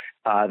case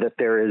that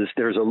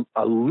there's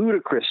a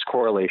ludicrous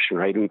correlation,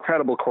 right?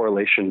 Incredible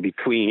correlation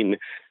between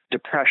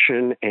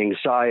depression,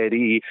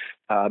 anxiety,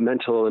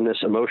 mental illness,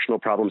 emotional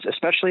problems,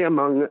 especially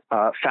among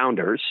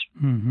founders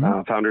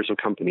of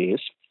companies,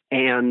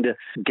 and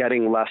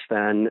getting less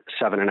than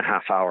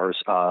 7.5 hours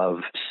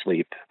of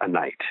sleep a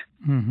night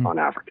on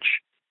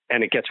average.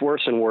 And it gets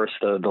worse and worse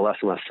the less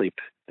and less sleep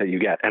that you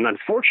get. And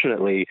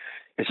unfortunately,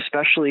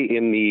 especially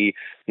in the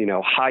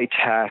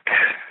high-tech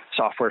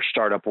software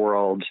startup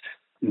world,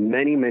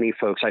 many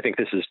folks, I think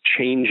this is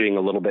changing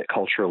a little bit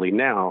culturally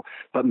now,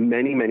 but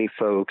many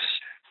folks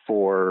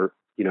for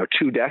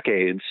 2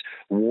 decades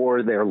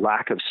wore their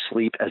lack of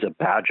sleep as a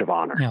badge of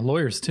honor. Yeah,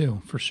 lawyers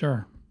too, for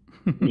sure.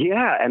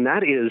 Yeah, and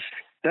that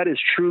is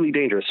truly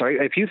dangerous. So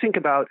if you think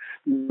about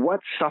what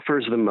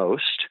suffers the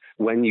most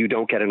when you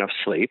don't get enough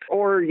sleep,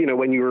 or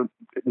when you're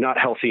not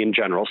healthy in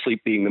general,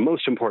 sleep being the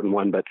most important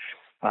one, but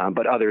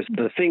others,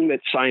 the thing that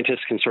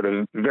scientists can sort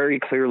of very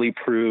clearly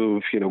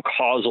prove,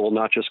 causal,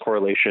 not just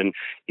correlation,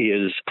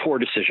 is poor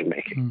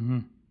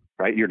decision-making,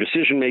 right? Your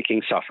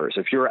decision-making suffers.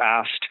 If you're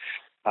asked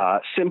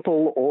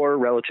simple or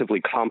relatively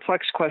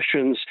complex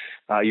questions,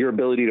 your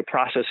ability to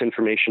process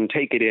information,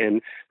 take it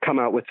in, come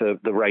out with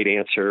the right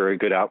answer, a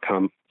good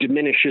outcome,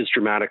 diminishes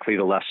dramatically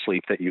the less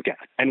sleep that you get.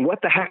 And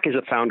what the heck is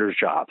a founder's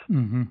job?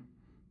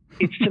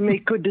 It's to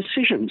make good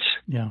decisions.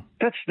 Yeah.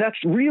 That's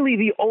really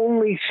the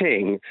only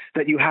thing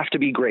that you have to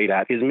be great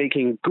at, is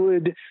making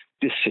good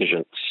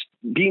decisions.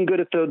 Being good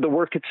at the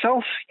work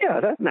itself, yeah,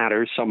 that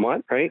matters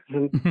somewhat, right?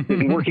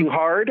 And working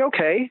hard,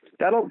 okay,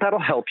 that'll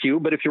help you.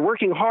 But if you're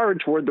working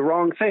hard toward the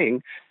wrong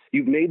thing,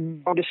 you've made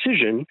the wrong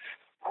decision,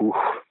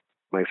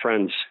 my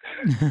friends,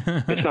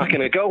 it's not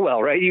going to go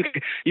well, right?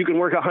 You can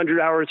work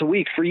 100 hours a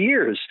week for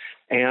years.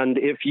 And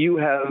if you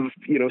have,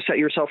 set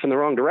yourself in the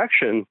wrong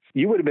direction,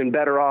 you would have been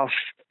better off,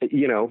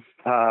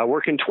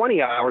 working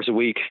 20 hours a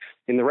week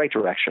in the right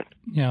direction.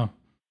 Yeah.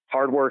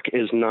 Hard work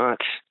is not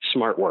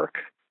smart work.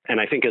 And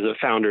I think as a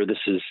founder, this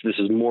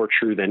is more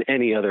true than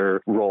any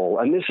other role.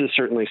 And this is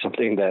certainly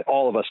something that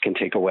all of us can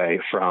take away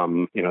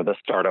from, the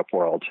startup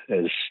world,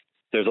 is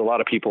there's a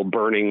lot of people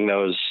burning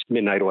those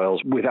midnight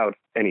oils without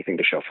anything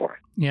to show for it.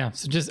 Yeah.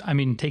 So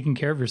taking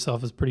care of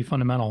yourself is pretty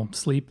fundamental.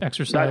 Sleep,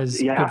 exercise,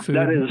 good food.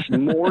 That is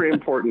more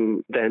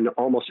important than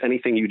almost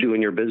anything you do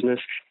in your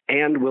business,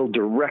 and will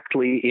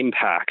directly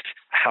impact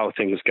how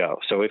things go.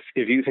 So if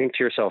you think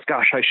to yourself,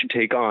 gosh, I should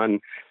take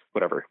on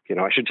whatever,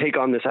 I should take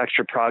on this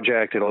extra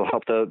project. It'll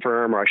help the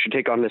firm, or I should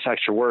take on this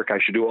extra work. I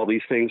should do all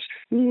these things.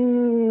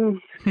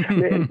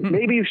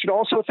 Maybe you should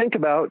also think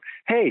about,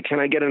 hey, can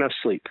I get enough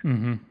sleep?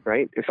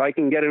 Right? If I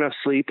can get enough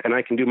sleep and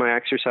I can do my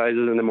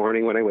exercises in the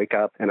morning when I wake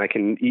up and I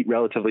can eat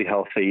relatively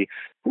healthy,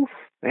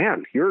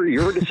 man,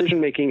 your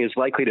decision-making is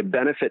likely to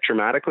benefit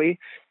dramatically.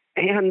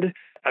 And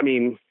I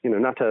mean,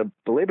 not to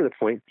belabor the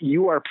point,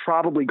 you are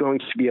probably going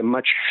to be a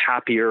much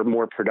happier,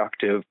 more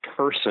productive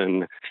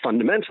person.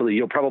 Fundamentally,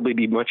 you'll probably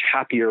be much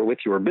happier with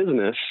your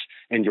business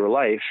and your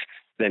life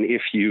than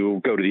if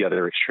you go to the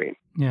other extreme.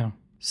 Yeah.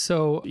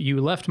 So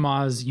you left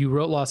Moz, you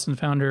wrote Lost and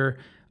Founder,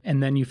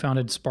 and then you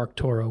founded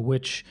SparkToro,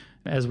 which,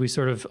 as we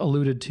sort of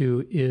alluded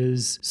to,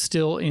 is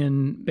still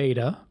in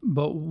beta.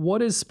 But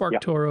what is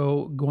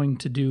SparkToro going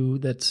to do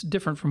that's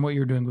different from what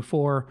you were doing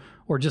before,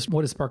 or just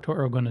what is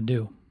SparkToro going to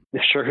do?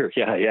 Sure.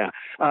 Yeah.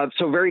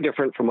 So very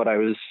different from what I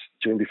was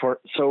doing before.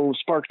 So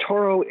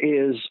SparkToro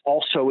is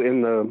also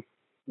in the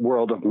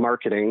world of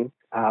marketing,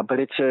 but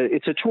it's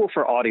a tool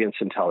for audience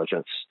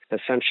intelligence.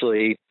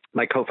 Essentially,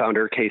 my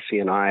co-founder, Casey,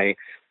 and I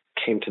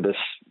came to this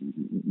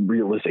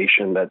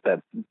realization that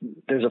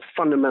there's a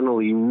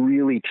fundamentally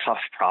really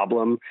tough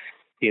problem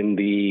in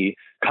the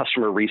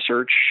customer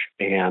research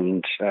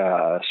and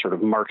sort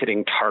of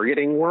marketing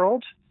targeting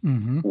world,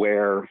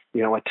 where,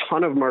 a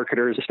ton of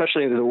marketers,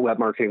 especially in the web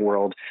marketing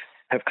world,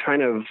 have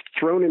kind of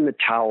thrown in the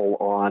towel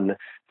on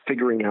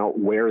figuring out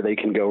where they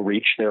can go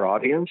reach their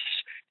audience.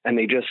 And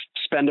they just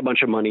spend a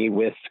bunch of money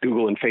with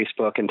Google and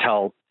Facebook and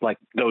tell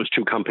those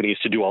two companies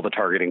to do all the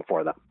targeting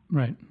for them.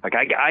 Right.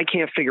 I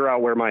can't figure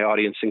out where my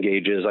audience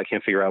engages. I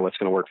can't figure out what's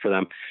going to work for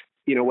them.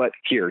 You know what?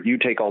 Here, you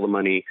take all the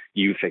money,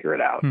 you figure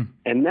it out.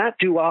 And that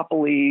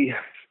duopoly,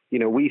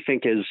 we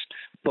think is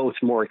both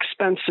more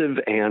expensive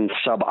and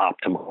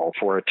suboptimal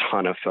for a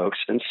ton of folks.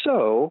 And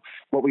so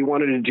what we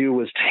wanted to do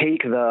was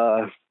take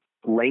the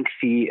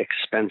lengthy,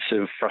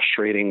 expensive,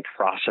 frustrating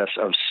process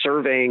of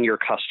surveying your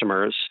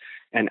customers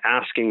and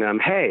asking them,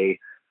 hey,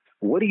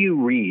 what do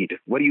you read?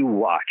 What do you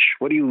watch?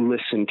 What do you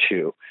listen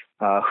to?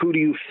 Who do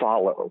you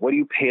follow? What do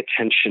you pay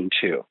attention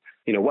to?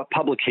 What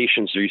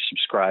publications do you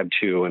subscribe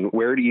to? And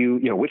where do you,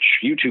 which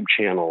YouTube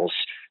channels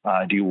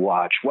do you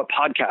watch? What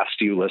podcasts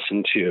do you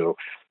listen to?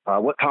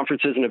 What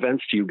conferences and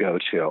events do you go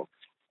to?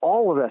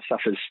 All of that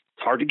stuff is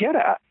hard to get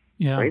at,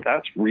 right?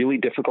 That's really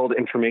difficult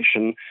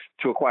information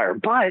to acquire.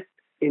 But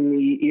in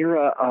the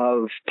era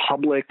of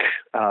public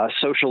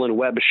social and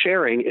web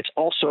sharing, it's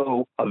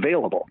also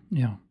available,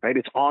 right?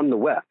 It's on the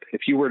web.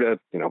 If you were to,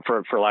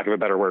 for lack of a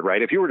better word,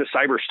 right? If you were to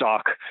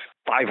cyberstalk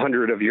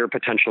 500 of your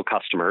potential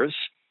customers,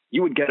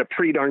 you would get a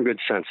pretty darn good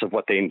sense of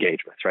what they engage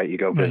with, right? You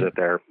go visit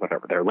their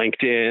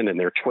LinkedIn and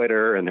their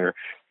Twitter and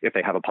if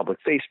they have a public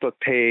Facebook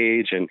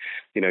page, and,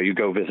 you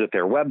go visit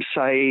their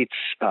websites,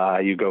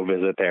 you go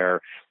visit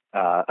their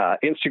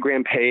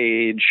Instagram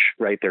page,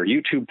 right? Their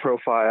YouTube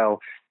profile.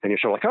 And you're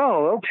sort of like,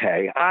 oh,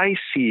 okay, I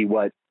see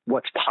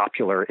what's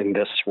popular in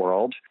this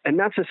world. And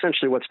that's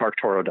essentially what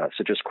SparkToro does.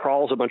 It just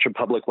crawls a bunch of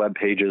public web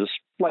pages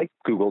like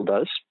Google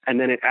does, and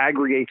then it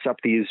aggregates up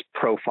these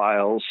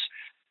profiles.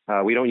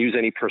 We don't use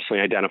any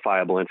personally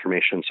identifiable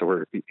information. So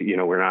we're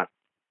not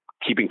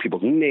keeping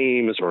people's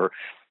names or,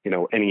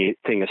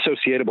 anything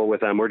associatable with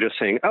them. We're just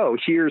saying, oh,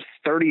 here's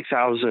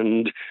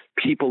 30,000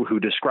 people who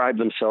describe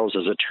themselves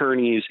as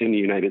attorneys in the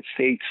United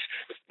States.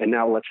 And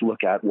now let's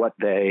look at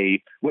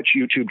which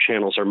YouTube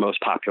channels are most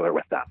popular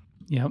with them.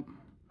 Yep.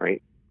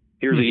 Right.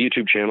 Here's a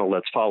YouTube channel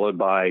that's followed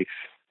by,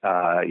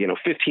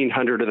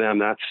 1,500 of them.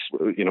 That's,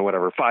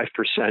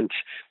 5%.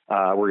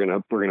 We're going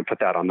to put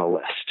that on the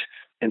list.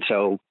 And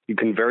so you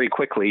can very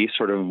quickly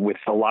sort of, with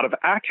a lot of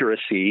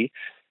accuracy,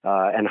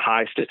 and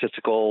high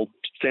statistical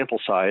sample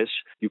size,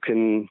 you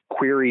can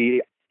query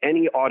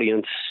any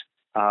audience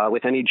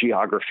with any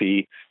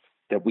geography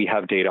that we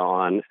have data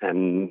on,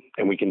 and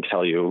we can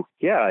tell you,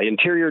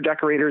 interior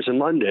decorators in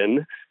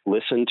London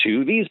listen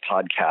to these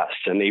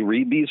podcasts and they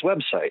read these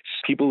websites.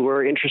 People who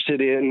are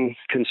interested in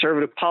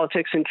conservative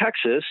politics in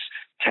Texas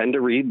tend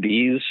to read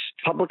these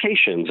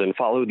publications and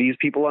follow these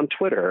people on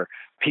Twitter.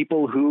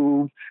 People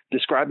who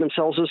describe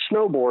themselves as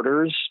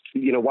snowboarders,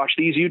 watch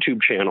these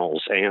YouTube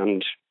channels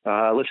and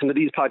listen to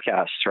these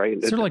podcasts, right?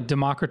 Sort of like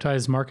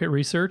democratized market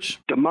research.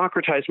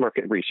 Democratized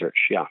market research,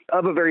 yeah.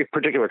 Of a very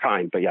particular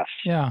kind, but yes.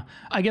 Yeah.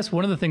 I guess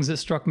one of the things that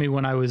struck me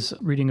when I was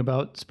reading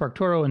about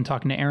SparkToro and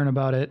talking to Aaron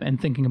about it and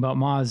thinking about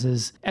Moz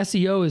is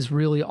SEO is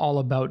really all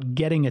about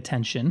getting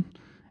attention.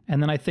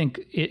 And then I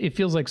think it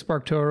feels like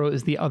SparkToro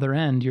is the other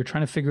end. You're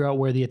trying to figure out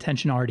where the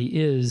attention already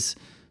is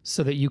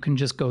so that you can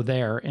just go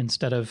there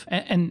instead of,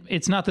 and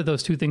it's not that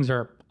those two things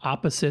are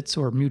opposites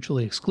or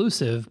mutually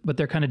exclusive, but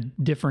they're kind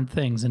of different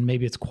things. And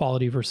maybe it's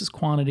quality versus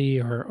quantity,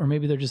 or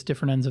maybe they're just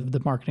different ends of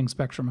the marketing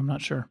spectrum. I'm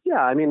not sure.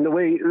 Yeah. I mean, the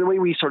way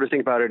we sort of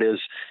think about it is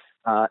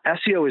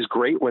SEO is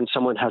great when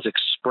someone has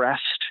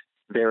expressed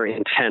their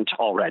intent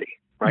already,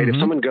 right? If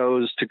someone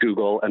goes to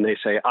Google and they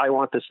say, I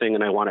want this thing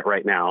and I want it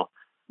right now,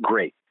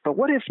 great. But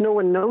what if no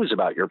one knows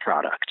about your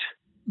product,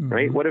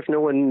 right? What if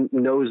no one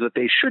knows that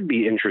they should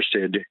be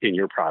interested in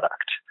your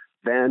product?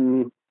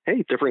 Then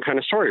hey, different kind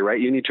of story, right?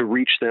 You need to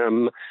reach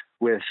them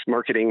with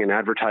marketing and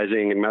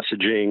advertising and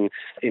messaging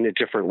in a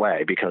different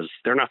way because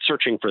they're not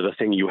searching for the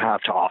thing you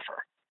have to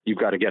offer. You've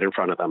got to get in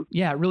front of them.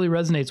 Yeah, it really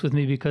resonates with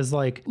me because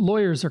like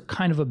lawyers are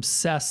kind of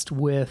obsessed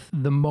with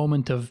the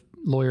moment of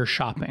lawyer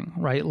shopping,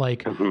 right?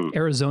 Like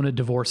Arizona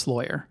divorce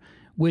lawyer,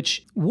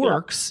 which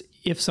works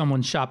if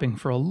someone's shopping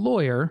for a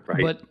lawyer.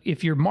 Right. But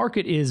if your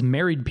market is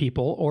married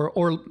people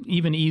or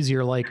even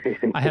easier, like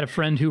I had a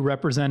friend who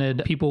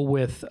represented people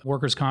with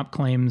workers' comp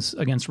claims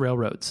against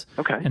railroads.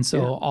 Okay. And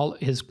so all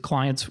his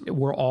clients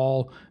were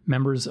all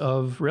members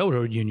of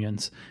railroad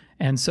unions.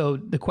 And so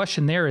the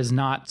question there is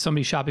not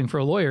somebody shopping for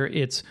a lawyer.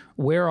 It's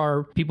where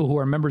are people who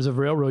are members of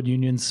railroad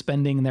unions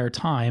spending their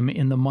time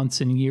in the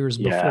months and years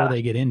before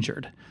they get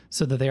injured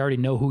so that they already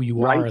know who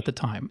you are at the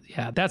time.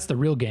 Yeah, that's the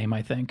real game,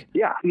 I think.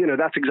 Yeah,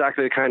 that's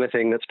exactly the kind of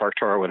thing that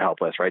SparkToro would help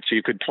with, right? So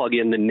you could plug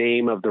in the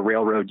name of the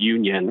railroad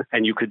union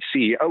and you could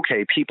see,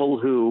 okay, people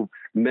who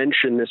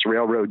mention this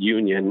railroad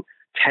union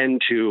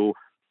tend to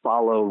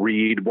follow,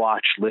 read,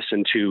 watch,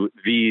 listen to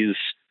these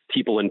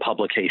people in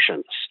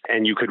publications,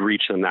 and you could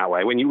reach them that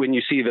way. When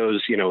you see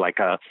those, like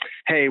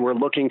hey, we're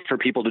looking for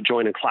people to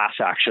join a class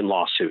action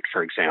lawsuit,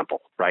 for example,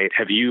 right?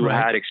 Have you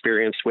had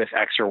experience with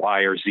X or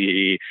Y or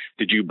Z?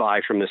 Did you buy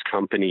from this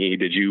company?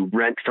 Did you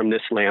rent from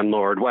this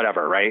landlord?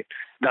 Whatever, right?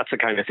 That's the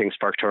kind of thing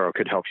SparkToro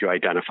could help you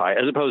identify,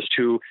 as opposed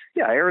to,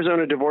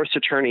 Arizona divorce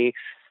attorney.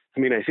 I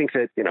mean, I think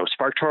that,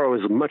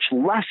 SparkToro is much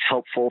less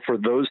helpful for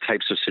those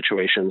types of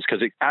situations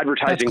because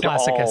advertising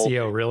That's classic to all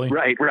SEO, really.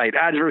 Right.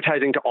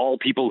 Advertising to all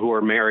people who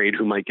are married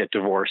who might get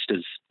divorced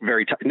is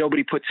very tough.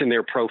 Nobody puts in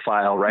their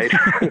profile, right?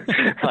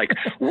 Like,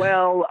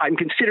 well, I'm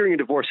considering a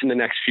divorce in the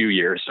next few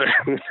years.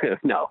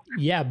 No.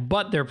 Yeah,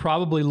 but they're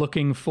probably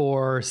looking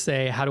for,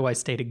 say, how do I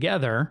stay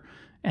together?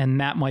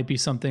 And that might be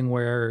something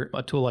where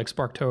a tool like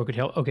SparkToro could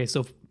help. Okay,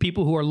 so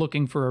people who are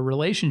looking for a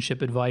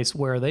relationship advice,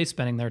 where are they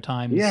spending their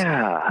time?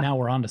 Yeah. Now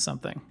we're onto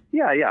something.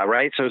 Yeah,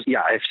 right. So,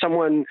 if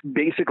someone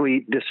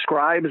basically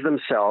describes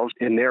themselves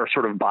in their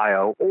sort of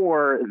bio,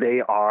 or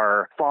they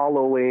are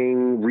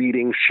following,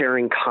 reading,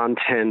 sharing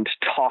content,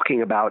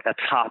 talking about a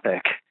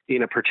topic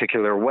in a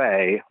particular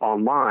way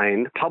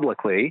online,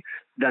 publicly,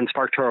 then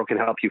SparkToro can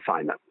help you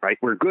find them, right?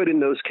 We're good in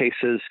those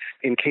cases.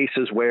 In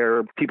cases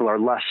where people are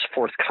less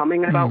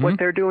forthcoming about what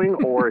they're doing,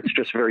 or it's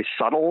just very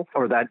subtle,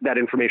 or that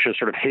information is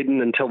sort of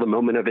hidden until the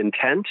moment of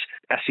intent,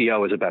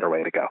 SEO is a better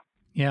way to go.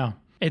 Yeah.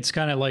 It's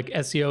kind of like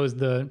SEO is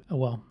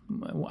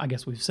I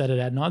guess we've said it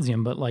ad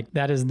nauseum, but like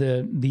that is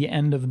the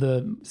end of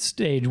the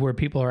stage where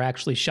people are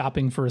actually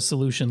shopping for a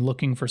solution,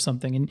 looking for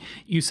something. And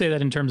you say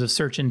that in terms of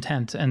search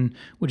intent, and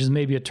which is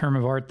maybe a term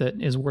of art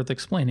that is worth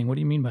explaining. What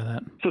do you mean by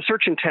that? So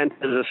search intent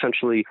is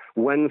essentially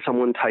when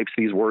someone types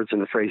these words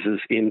and phrases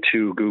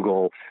into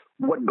Google,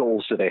 what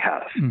goals do they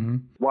have?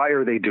 Why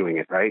are they doing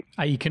it, right?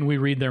 I.e., can we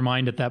read their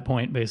mind at that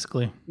point,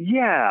 basically?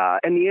 Yeah,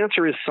 and the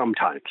answer is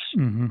sometimes,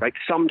 right?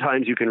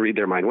 Sometimes you can read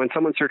their mind. When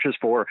someone searches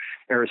for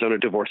Arizona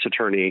divorce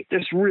attorney,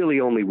 there's really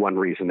only one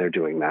reason they're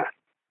doing that.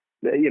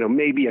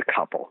 Maybe a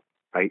couple,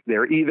 right?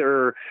 They're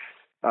either,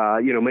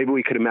 maybe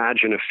we could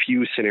imagine a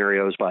few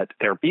scenarios, but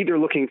they're either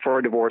looking for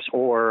a divorce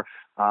or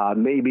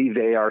maybe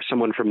they are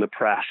someone from the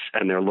press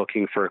and they're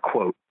looking for a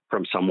quote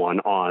from someone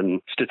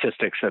on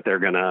statistics that they're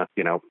going to,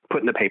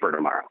 put in the paper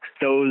tomorrow.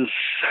 Those,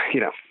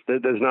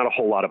 there's not a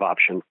whole lot of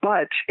option.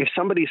 But if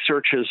somebody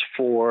searches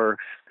for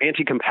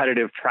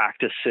anti-competitive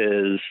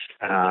practices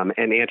and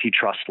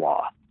antitrust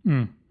law,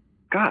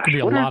 gosh,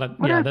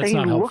 what are they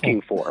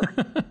looking for?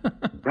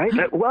 Right?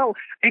 Well,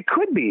 it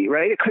could be,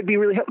 right? It could be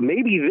really helpful.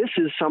 Maybe this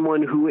is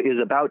someone who is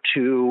about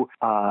to,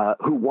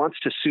 who wants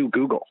to sue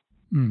Google,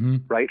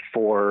 right,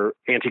 for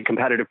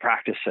anti-competitive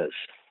practices.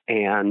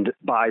 And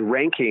by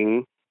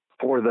ranking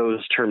for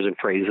those terms and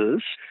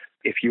phrases,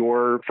 if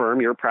your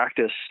firm, your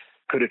practice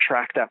could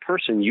attract that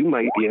person, you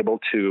might be able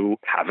to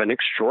have an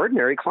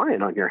extraordinary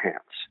client on your hands.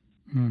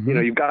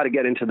 You've got to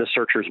get into the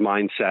searcher's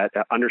mindset,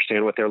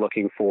 understand what they're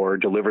looking for,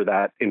 deliver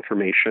that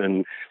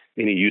information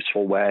in a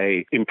useful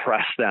way,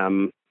 impress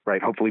them,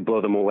 right? Hopefully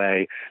blow them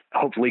away,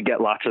 hopefully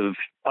get lots of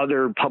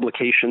other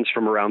publications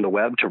from around the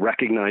web to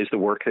recognize the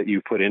work that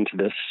you put into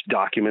this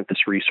document,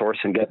 this resource,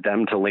 and get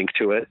them to link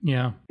to it.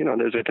 Yeah.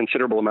 There's a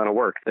considerable amount of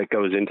work that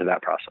goes into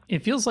that process.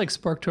 It feels like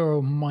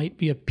SparkToro might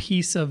be a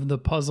piece of the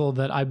puzzle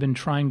that I've been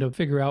trying to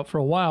figure out for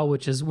a while,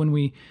 which is when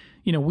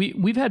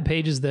we've had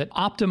pages that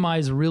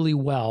optimize really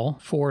well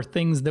for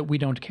things that we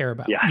don't care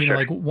about. Yeah, sure.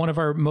 Like one of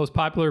our most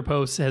popular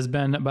posts has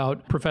been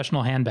about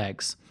professional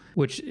handbags,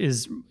 which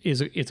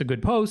it's a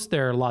good post.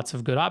 There are lots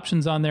of good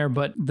options on there,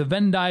 but the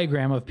Venn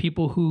diagram of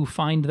people who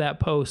find that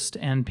post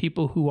and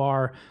people who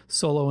are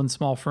solo and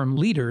small firm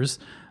leaders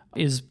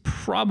is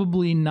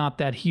probably not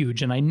that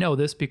huge. And I know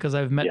this because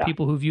I've met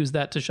people who've used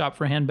that to shop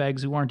for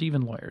handbags who aren't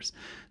even lawyers.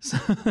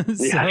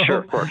 Sure,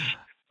 of course.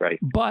 Right.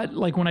 But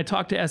like when I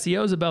talk to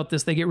SEOs about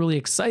this, they get really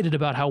excited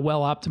about how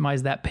well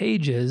optimized that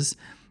page is.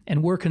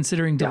 And we're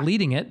considering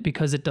deleting it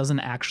because it doesn't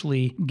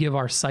actually give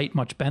our site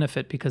much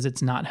benefit because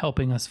it's not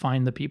helping us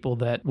find the people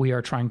that we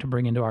are trying to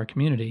bring into our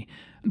community.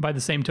 By the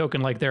same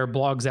token, like there are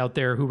blogs out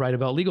there who write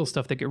about legal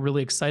stuff that get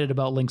really excited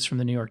about links from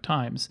the New York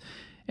Times.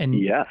 And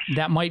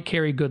that might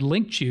carry good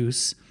link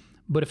juice,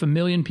 but if 1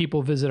 million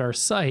people visit our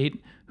site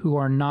who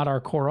are not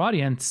our core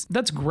audience,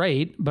 that's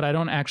great, but I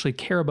don't actually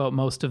care about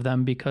most of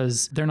them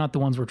because they're not the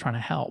ones we're trying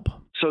to help.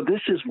 So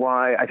this is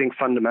why I think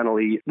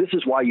fundamentally, this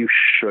is why you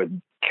should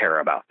care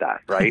about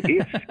that, right?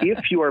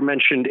 If you are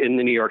mentioned in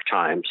the New York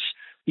Times,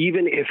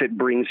 even if it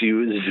brings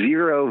you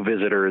 0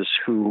 visitors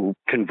who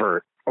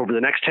convert over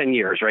the next 10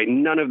 years, right?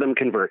 None of them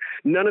convert.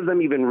 None of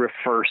them even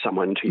refer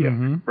someone to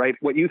you, right?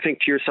 What you think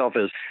to yourself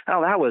is,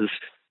 oh, that was,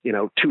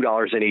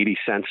 $2.80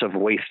 of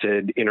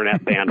wasted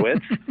internet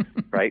bandwidth,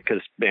 right?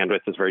 Because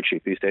bandwidth is very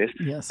cheap these days.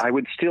 Yes. I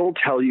would still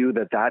tell you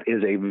that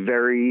is a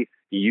very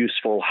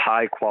useful,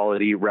 high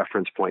quality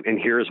reference point. And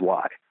here's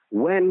why.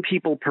 When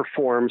people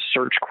perform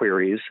search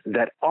queries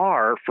that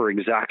are for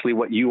exactly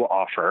what you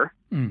offer,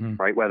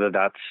 right? Whether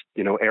that's,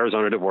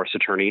 Arizona divorce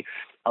attorney,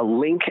 a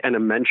link and a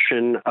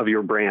mention of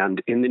your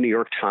brand in the New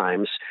York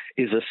Times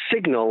is a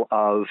signal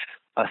of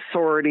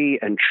authority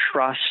and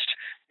trust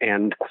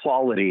and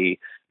quality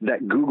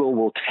that Google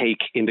will take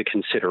into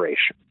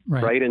consideration,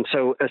 right? And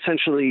so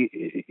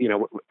essentially,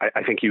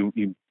 I think you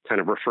kind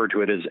of referred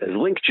to it as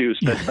link juice,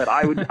 but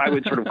I would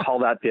sort of call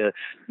that the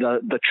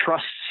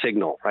trust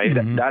signal, right?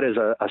 That is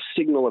a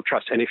signal of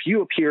trust. And if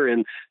you appear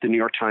in the New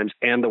York Times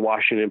and the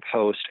Washington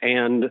Post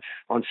and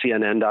on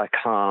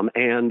CNN.com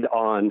and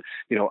on,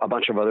 a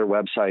bunch of other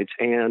websites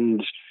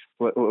and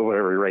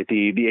whatever, right?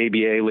 The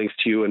ABA links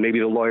to you, and maybe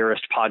the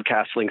Lawyerist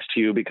podcast links to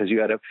you because you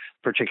had a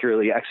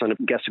particularly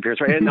excellent guest appearance,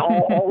 right? And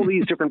all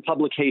these different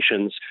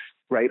publications,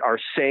 right, are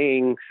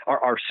saying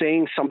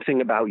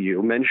something about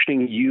you,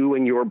 mentioning you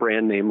and your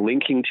brand name,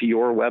 linking to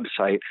your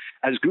website.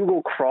 As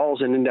Google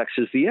crawls and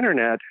indexes the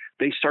internet,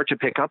 they start to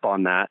pick up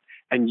on that,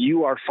 and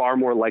you are far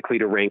more likely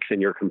to rank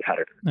than your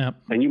competitor. Yep.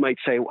 And you might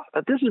say, well,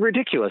 this is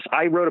ridiculous.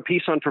 I wrote a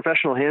piece on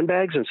professional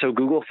handbags, and so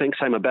Google thinks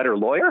I'm a better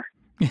lawyer?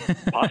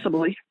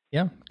 Possibly.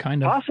 Yeah,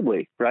 kind of.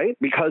 Possibly, right?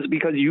 Because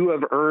you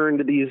have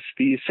earned these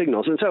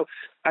signals. And so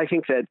I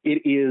think that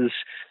it is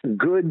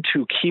good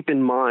to keep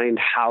in mind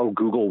how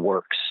Google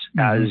works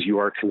as you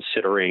are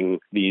considering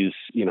these,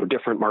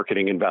 different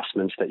marketing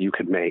investments that you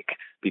could make,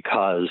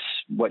 because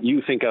what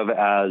you think of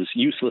as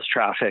useless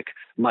traffic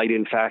might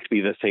in fact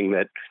be the thing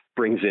that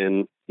brings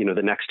in,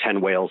 the next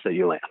 10 whales that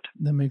you land.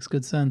 That makes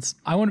good sense.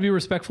 I want to be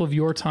respectful of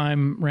your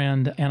time,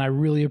 Rand, and I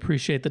really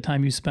appreciate the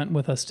time you spent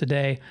with us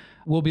today.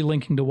 We'll be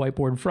linking to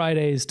Whiteboard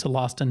Fridays, to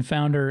Lost and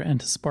Founder,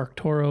 and to Spark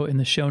Toro in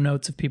the show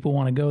notes if people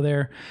want to go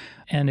there.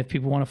 And if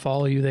people want to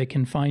follow you, they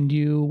can find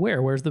you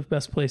where? Where's the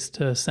best place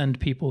to send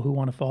people who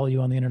want to follow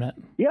you on the internet?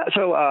 Yeah,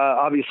 so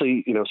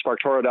obviously,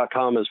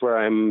 sparktoro.com is where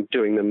I'm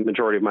doing the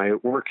majority of my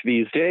work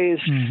these days.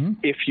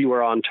 If you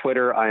are on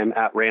Twitter, I am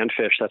at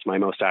Randfish. That's my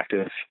most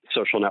active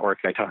social network.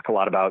 I talk a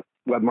lot about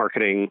web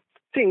marketing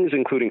things,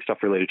 including stuff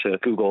related to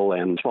Google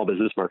and small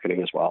business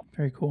marketing as well.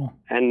 Very cool.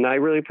 And I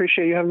really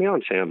appreciate you having me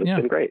on, Sam. It's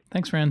been great.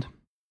 Thanks, Rand.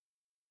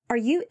 Are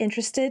you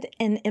interested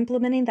in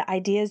implementing the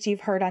ideas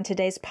you've heard on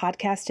today's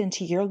podcast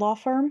into your law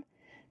firm?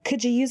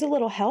 Could you use a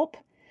little help?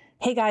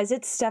 Hey guys,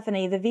 it's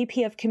Stephanie, the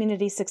VP of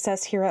Community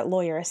Success here at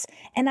Lawyerist,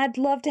 and I'd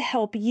love to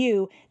help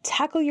you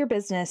tackle your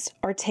business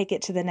or take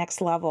it to the next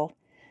level.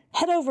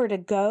 Head over to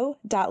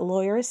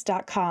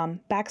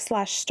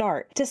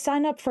go.lawyerist.com/start to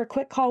sign up for a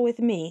quick call with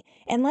me,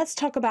 and let's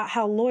talk about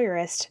how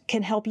Lawyerist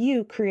can help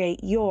you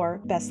create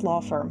your best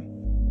law firm.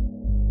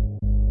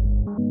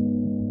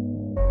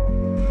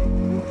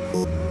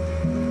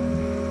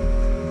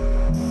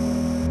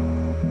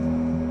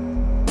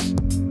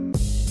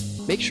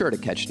 Make sure to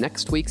catch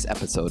next week's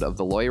episode of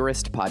the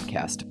Lawyerist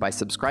podcast by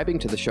subscribing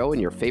to the show in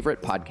your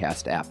favorite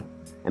podcast app.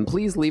 And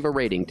please leave a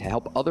rating to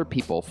help other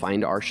people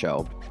find our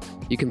show.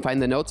 You can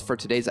find the notes for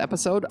today's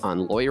episode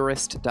on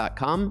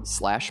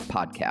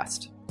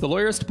lawyerist.com/podcast. The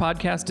Lawyerist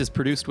podcast is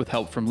produced with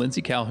help from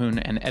Lindsay Calhoun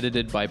and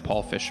edited by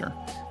Paul Fisher.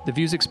 The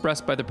views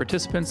expressed by the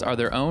participants are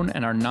their own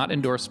and are not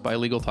endorsed by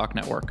Legal Talk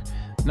Network.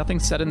 Nothing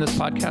said in this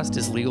podcast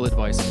is legal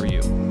advice for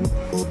you.